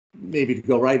 maybe to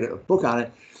go write a book on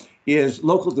it, is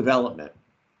local development.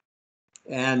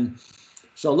 And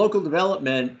so local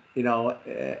development,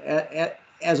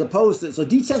 as opposed to, so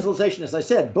decentralization, as I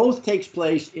said, both takes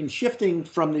place in shifting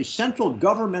from the central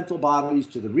governmental bodies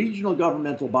to the regional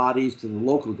governmental bodies to the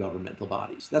local governmental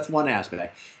bodies. That's one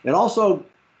aspect. It also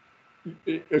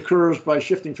occurs by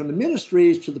shifting from the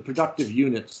ministries to the productive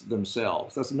units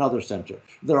themselves. That's another center.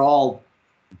 They're all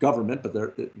government, but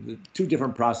they're two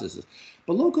different processes.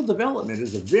 But local development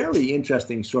is a very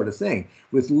interesting sort of thing,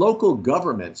 with local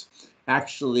governments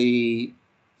actually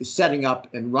setting up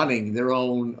and running their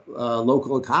own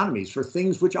local economies for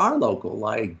things which are local,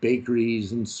 like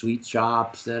bakeries and sweet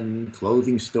shops and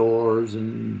clothing stores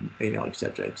and, you know, et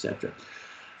cetera, et cetera.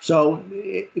 So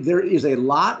there is a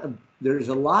lot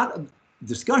of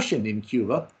discussion in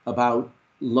Cuba about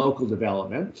local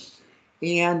development,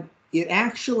 and it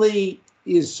actually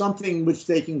is something which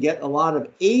they can get a lot of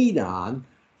aid on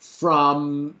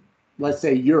from, let's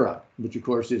say, Europe, which of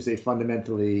course is a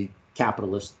fundamentally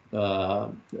capitalist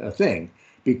thing,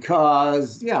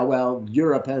 because, yeah, well,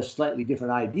 Europe has slightly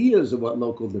different ideas of what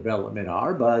local development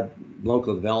are, but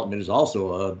local development is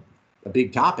also a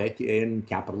big topic in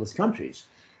capitalist countries.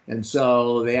 And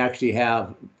so they actually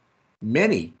have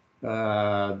many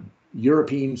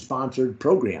European-sponsored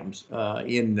programs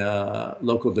in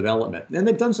local development. And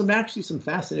they've done some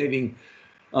fascinating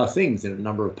things in a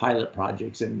number of pilot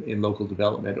projects in local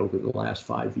development over the last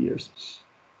 5 years.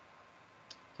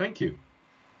 Thank you.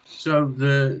 So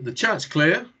the chat's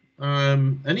clear.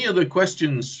 Any other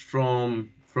questions from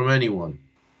anyone?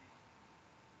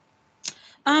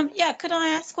 Yeah, could I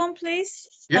ask one, please?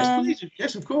 Yes, please.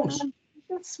 Yes, of course.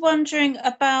 Just wondering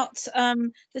about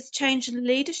this change in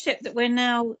leadership that we're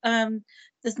now,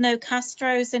 there's no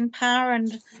Castros in power,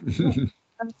 and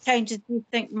what changes do you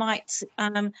think might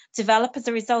develop as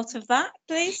a result of that,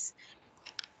 please?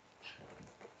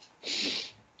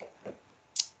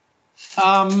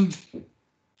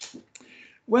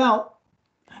 Well,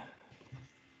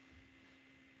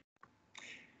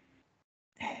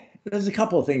 there's a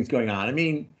couple of things going on. I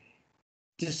mean,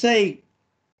 to say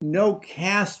no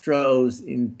Castros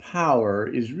in power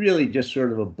is really just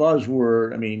sort of a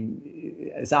buzzword. I mean,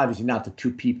 it's obviously not the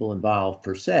two people involved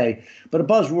per se, but a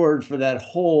buzzword for that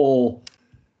whole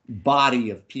body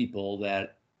of people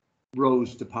that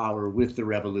rose to power with the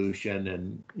revolution,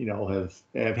 and, you know,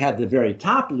 have had the very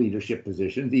top leadership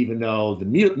positions, even though the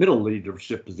middle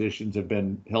leadership positions have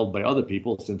been held by other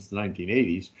people since the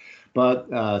 1980s, but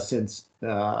since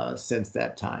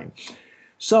that time.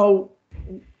 So,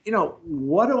 you know,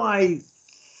 what do I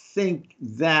think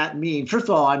that means? First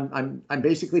of all, I'm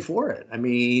basically for it. I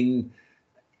mean,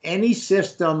 any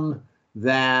system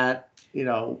that, you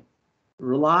know,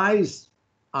 relies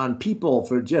on people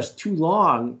for just too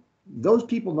long, those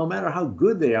people, no matter how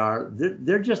good they are,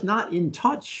 they're just not in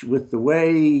touch with the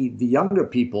way the younger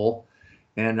people,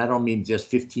 and I don't mean just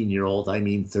 15-year-olds, I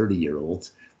mean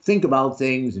 30-year-olds, think about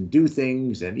things and do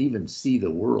things and even see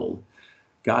the world.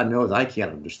 God knows I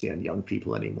can't understand young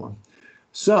people anymore.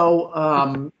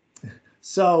 So,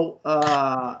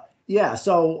 yeah,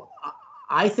 so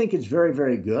I think it's very,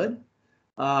 very good.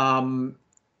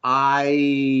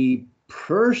 I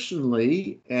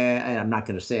personally, and I'm not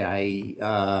going to say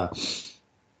I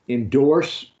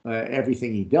endorse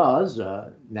everything he does,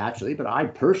 naturally, but I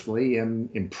personally am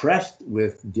impressed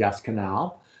with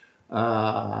Diaz-Canel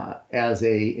as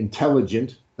a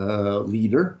intelligent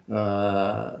leader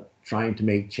trying to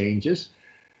make changes.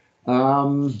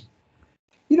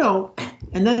 You know,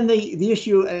 and then the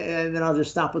issue, and then I'll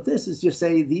just stop with this, is just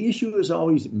say the issue is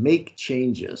always make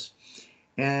changes.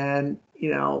 And, you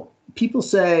know, people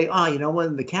say, oh, you know,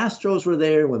 when the Castros were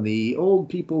there, when the old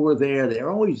people were there,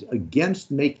 they're always against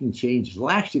making changes. Well,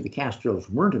 actually, the Castros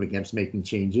weren't against making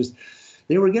changes.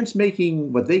 They were against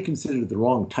making what they considered the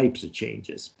wrong types of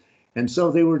changes. And so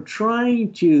they were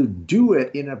trying to do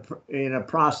it in a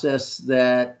process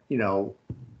that, you know,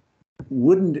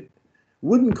 wouldn't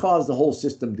cause the whole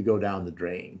system to go down the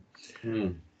drain.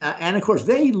 Mm. And of course,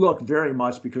 they look very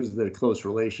much, because of their close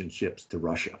relationships, to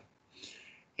Russia.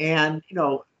 And, you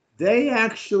know, they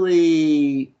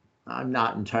actually, I'm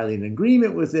not entirely in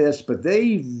agreement with this, but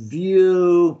they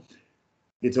view,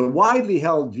 it's a widely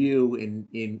held view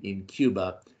in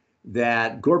Cuba,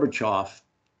 that Gorbachev,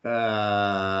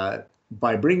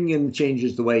 by bringing in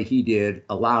changes the way he did,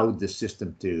 allowed the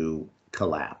system to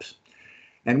collapse.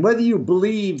 And whether you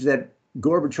believe that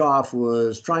Gorbachev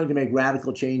was trying to make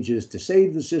radical changes to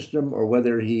save the system, or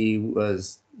whether he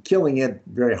was killing it,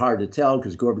 very hard to tell,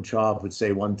 because Gorbachev would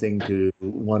say one thing to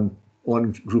one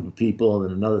group of people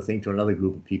and another thing to another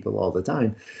group of people all the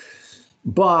time.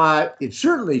 But it's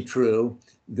certainly true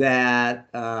that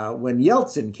when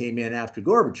Yeltsin came in after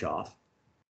Gorbachev,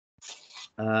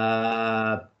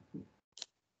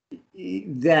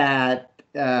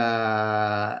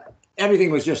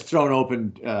 everything was just thrown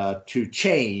open to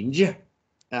change,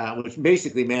 which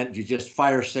basically meant you just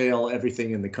fire sale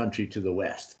everything in the country to the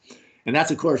West. And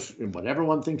that's, of course, what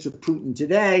everyone thinks of Putin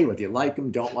today, whether you like him,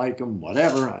 don't like him,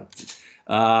 whatever.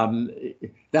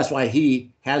 That's why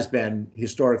he has been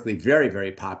historically very,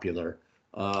 very popular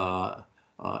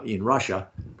in Russia,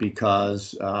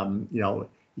 because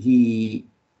he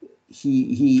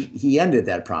ended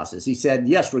that process. He said,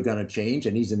 yes, we're going to change,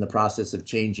 and he's in the process of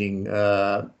changing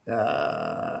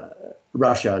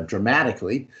Russia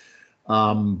dramatically,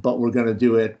 but we're going to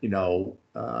do it, we're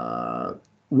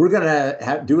going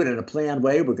to do it in a planned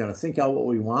way. We're going to think out what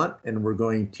we want, and we're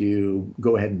going to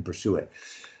go ahead and pursue it.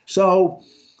 So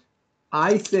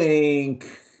I think,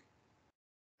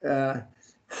 when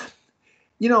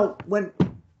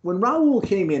Raul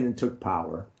came in and took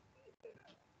power,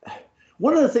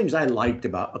 one of the things I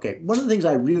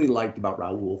really liked about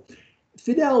Raul,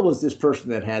 Fidel was this person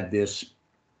that had this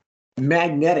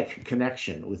magnetic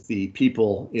connection with the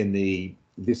people in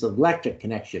this electric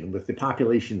connection with the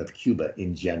population of Cuba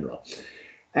in general.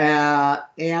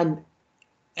 And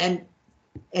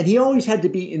he always had to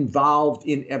be involved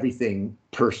in everything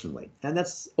personally, and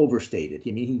that's overstated.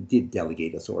 I mean, he did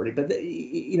delegate authority, but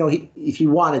if he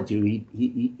wanted to,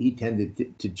 he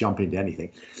tended to jump into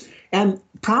anything. And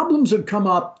problems would come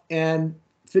up, and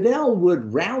Fidel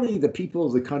would rally the people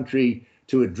of the country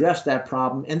to address that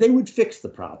problem, and they would fix the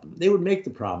problem. They would make the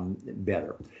problem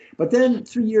better. But then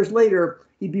 3 years later,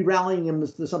 he'd be rallying them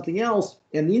to something else,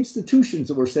 and the institutions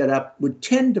that were set up would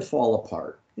tend to fall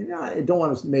apart. I don't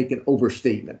want to make an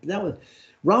overstatement, but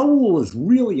Raul was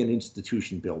really an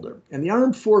institution builder, and the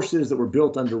armed forces that were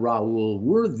built under Raul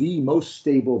were the most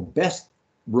stable, best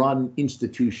run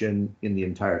institution in the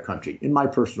entire country, in my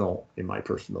personal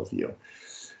view.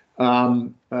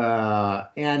 And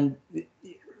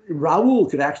Raul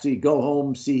could actually go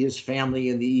home, see his family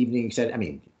in the evening.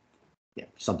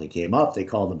 Something came up, they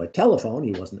called him by telephone.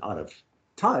 He wasn't out of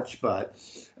touch, but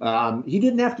he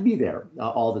didn't have to be there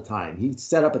all the time. He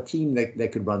set up a team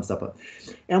that could run stuff up.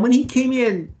 And when he came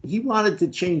in, he wanted to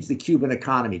change the Cuban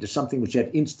economy to something which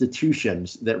had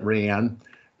institutions that ran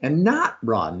and not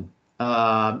run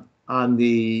on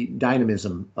the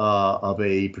dynamism of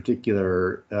a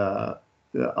particular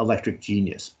electric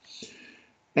genius.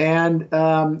 And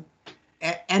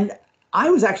I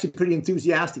was actually pretty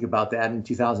enthusiastic about that in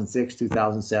 2006,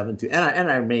 2007,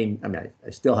 I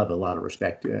still have a lot of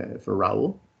respect for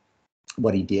Raul,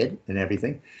 what he did and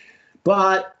everything.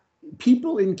 But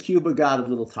people in Cuba got a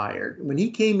little tired. When he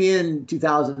came in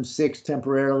 2006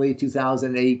 temporarily,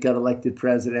 2008 got elected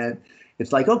president,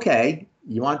 it's like, okay,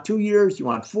 you want 2 years, you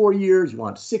want 4 years, you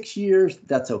want 6 years,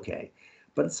 that's okay.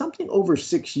 But it's something over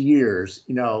 6 years,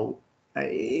 you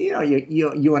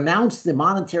announced the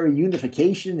monetary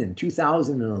unification in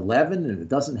 2011, and it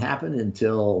doesn't happen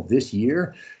until this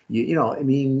year.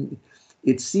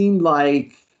 It seemed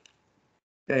like,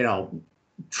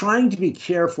 trying to be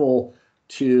careful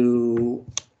to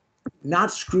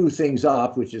not screw things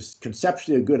up, which is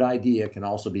conceptually a good idea, can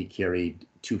also be carried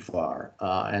too far.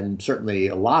 And certainly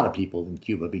a lot of people in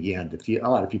Cuba a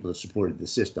lot of people that supported the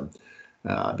system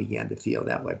began to feel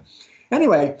that way.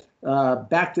 Anyway,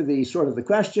 back to the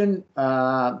question.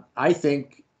 I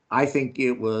think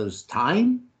it was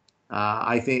time.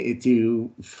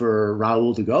 For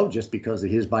Raul to go, just because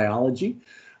of his biology.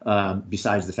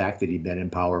 Besides the fact that he'd been in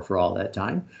power for all that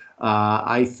time,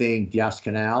 I think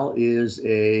Diaz-Canel is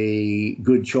a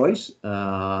good choice.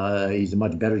 He's a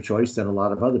much better choice than a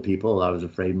lot of other people I was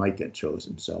afraid might get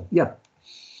chosen. So yeah.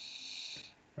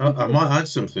 I might add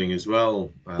something as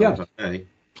well. Yeah, if I may.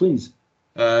 Please.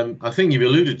 I think you've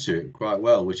alluded to it quite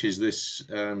well, which is this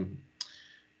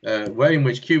way in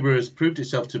which Cuba has proved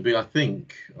itself to be, I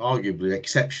think, arguably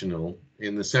exceptional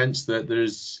in the sense that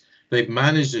they've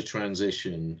managed a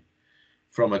transition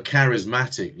from a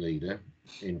charismatic leader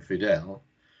in Fidel,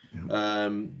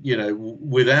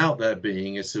 without there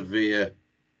being a severe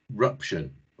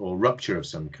rupture of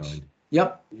some kind.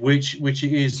 Yep. Which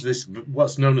is this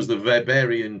what's known as the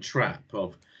Weberian trap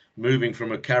of moving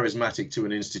from a charismatic to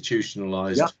an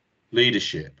institutionalized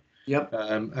leadership. Yep.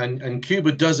 And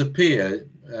Cuba does appear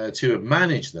to have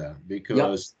managed that,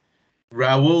 because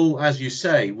Raul, as you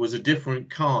say, was a different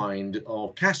kind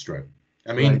of Castro.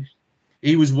 I mean,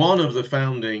 he was one of the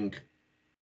founding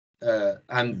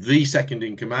and the second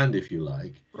in command, if you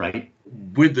like,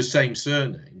 with the same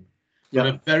surname, but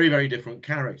a very, very different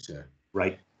character.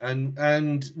 Right.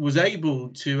 And was able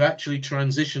to actually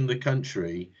transition the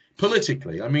country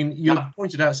politically. I mean, you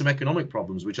pointed out some economic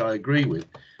problems, which I agree with.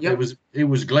 It was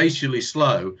glacially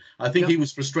slow. I think he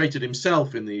was frustrated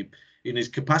himself in his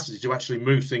capacity to actually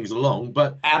move things along.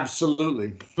 But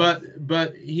absolutely. But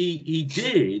he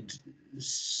did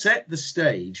set the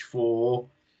stage for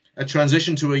a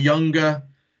transition to a younger,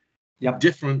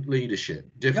 different leadership,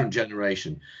 different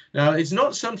generation. Now, it's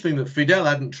not something that Fidel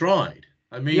hadn't tried.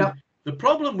 I mean, The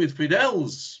problem with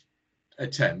Fidel's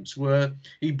attempts were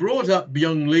he brought up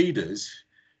young leaders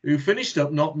who finished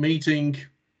up not being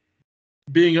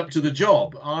up to the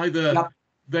job. Either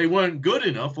they weren't good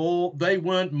enough or they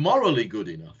weren't morally good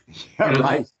enough.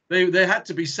 Right. They had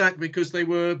to be sacked because they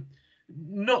were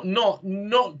not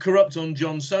corrupt on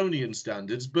Johnsonian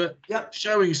standards, but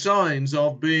showing signs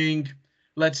of being,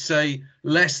 let's say,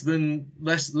 less than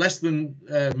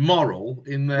moral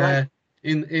in their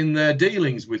in their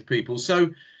dealings with people. So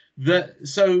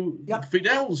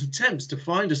Fidel's attempts to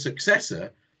find a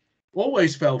successor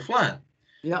always fell flat.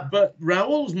 Yeah. But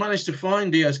Raul's managed to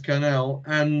find Diaz-Canel,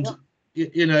 and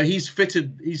he's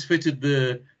fitted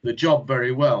the job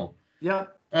very well. Yeah.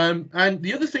 And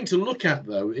the other thing to look at,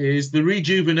 though, is the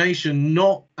rejuvenation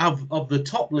not of the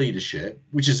top leadership,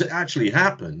 which has actually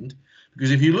happened.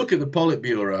 Because if you look at the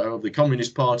Politburo of the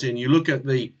Communist Party and you look at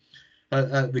the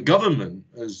government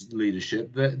as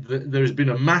leadership, there has been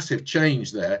a massive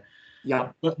change there.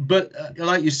 Yeah. But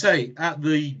like you say, at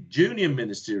the junior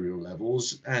ministerial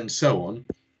levels and so on,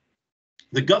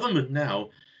 the government now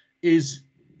is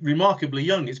remarkably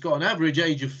young. It's got an average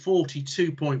age of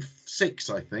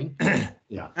 42.6, I think.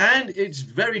 Yeah. And it's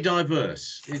very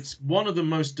diverse. It's one of the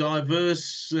most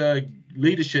diverse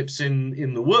leaderships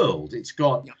in the world. It's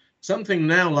got something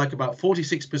now like about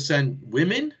 46%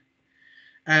 women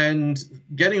and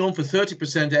getting on for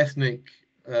 30% ethnic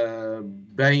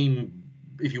BAME,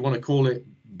 if you want to call it,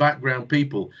 background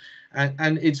people.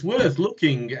 And it's worth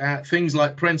looking at things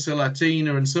like Prensa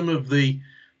Latina and some of the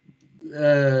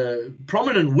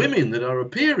prominent women that are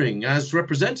appearing as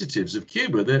representatives of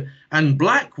Cuba, and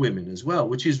black women as well,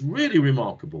 which is really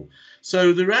remarkable.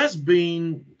 So there has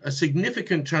been a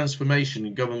significant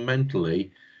transformation governmentally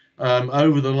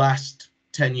over the last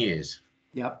 10 years.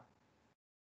 Yep.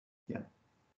 Yeah.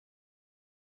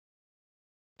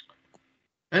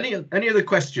 Any other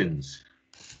questions?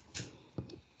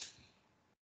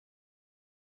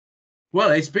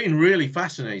 Well, it's been really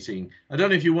fascinating. I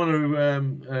don't know if you want to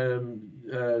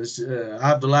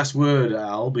have the last word,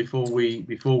 Al, before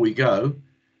we go.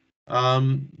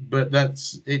 But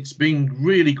it's been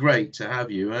really great to have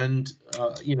you, and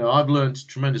I've learned a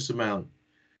tremendous amount,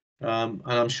 and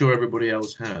I'm sure everybody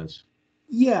else has.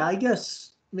 Yeah, I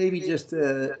guess maybe just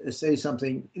to say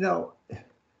something.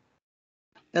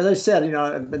 As I said,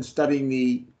 I've been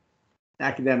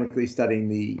academically studying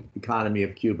the economy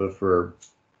of Cuba for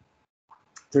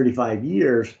 35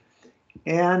 years,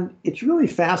 and it's really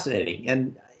fascinating.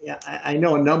 And I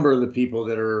know a number of the people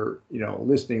that are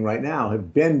listening right now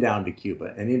have been down to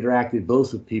Cuba and interacted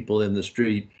both with people in the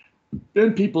street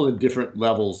and people at different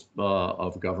levels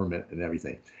of government and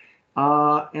everything.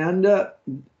 And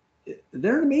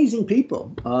they're an amazing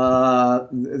people.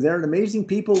 They're an amazing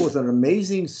people with an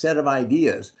amazing set of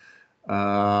ideas.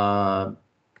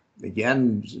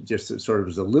 Again, just sort of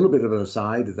as a little bit of an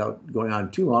aside, without going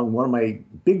on too long, one of my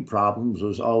big problems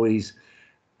was always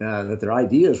that their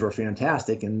ideas were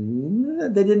fantastic and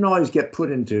they didn't always get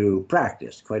put into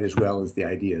practice quite as well as the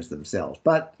ideas themselves.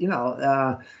 But,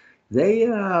 Cuba's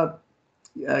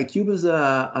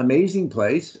an amazing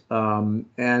place. And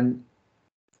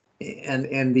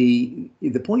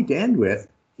the point to end with,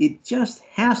 it just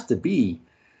has to be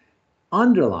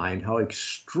underlined how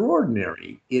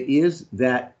extraordinary it is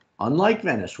that, unlike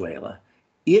Venezuela,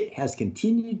 it has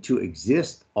continued to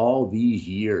exist all these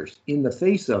years in the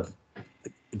face of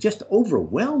just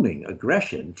overwhelming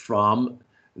aggression from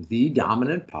the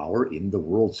dominant power in the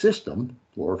world system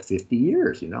for 50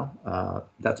 years.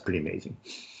 That's pretty amazing.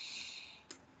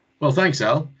 Well, thanks,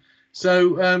 Al.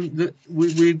 So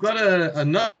we've got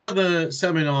another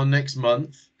seminar next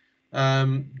month.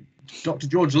 Dr.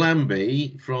 George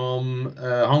Lambie from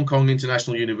Hong Kong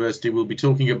International University will be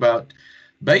talking about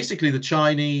basically the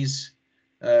Chinese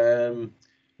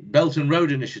Belt and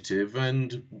Road Initiative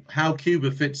and how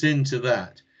Cuba fits into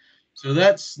that. So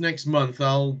that's next month.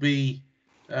 I'll be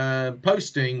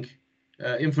posting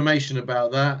information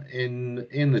about that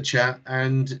in the chat,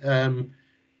 and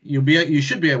you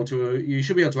should be able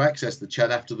to access the chat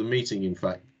after the meeting. In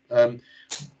fact,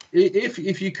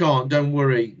 if you can't, don't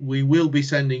worry. We will be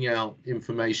sending out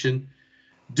information.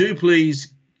 Do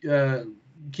please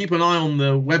keep an eye on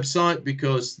the website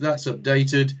because that's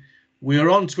updated. We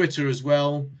are on Twitter as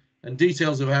well, and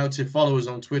details of how to follow us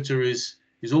on Twitter is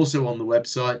also on the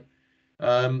website.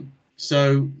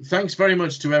 So thanks very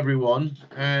much to everyone,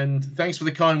 and thanks for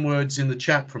the kind words in the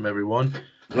chat from everyone.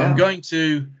 Yeah. I'm going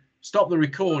to stop the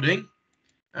recording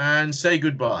and say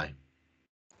goodbye.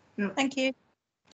 Thank you.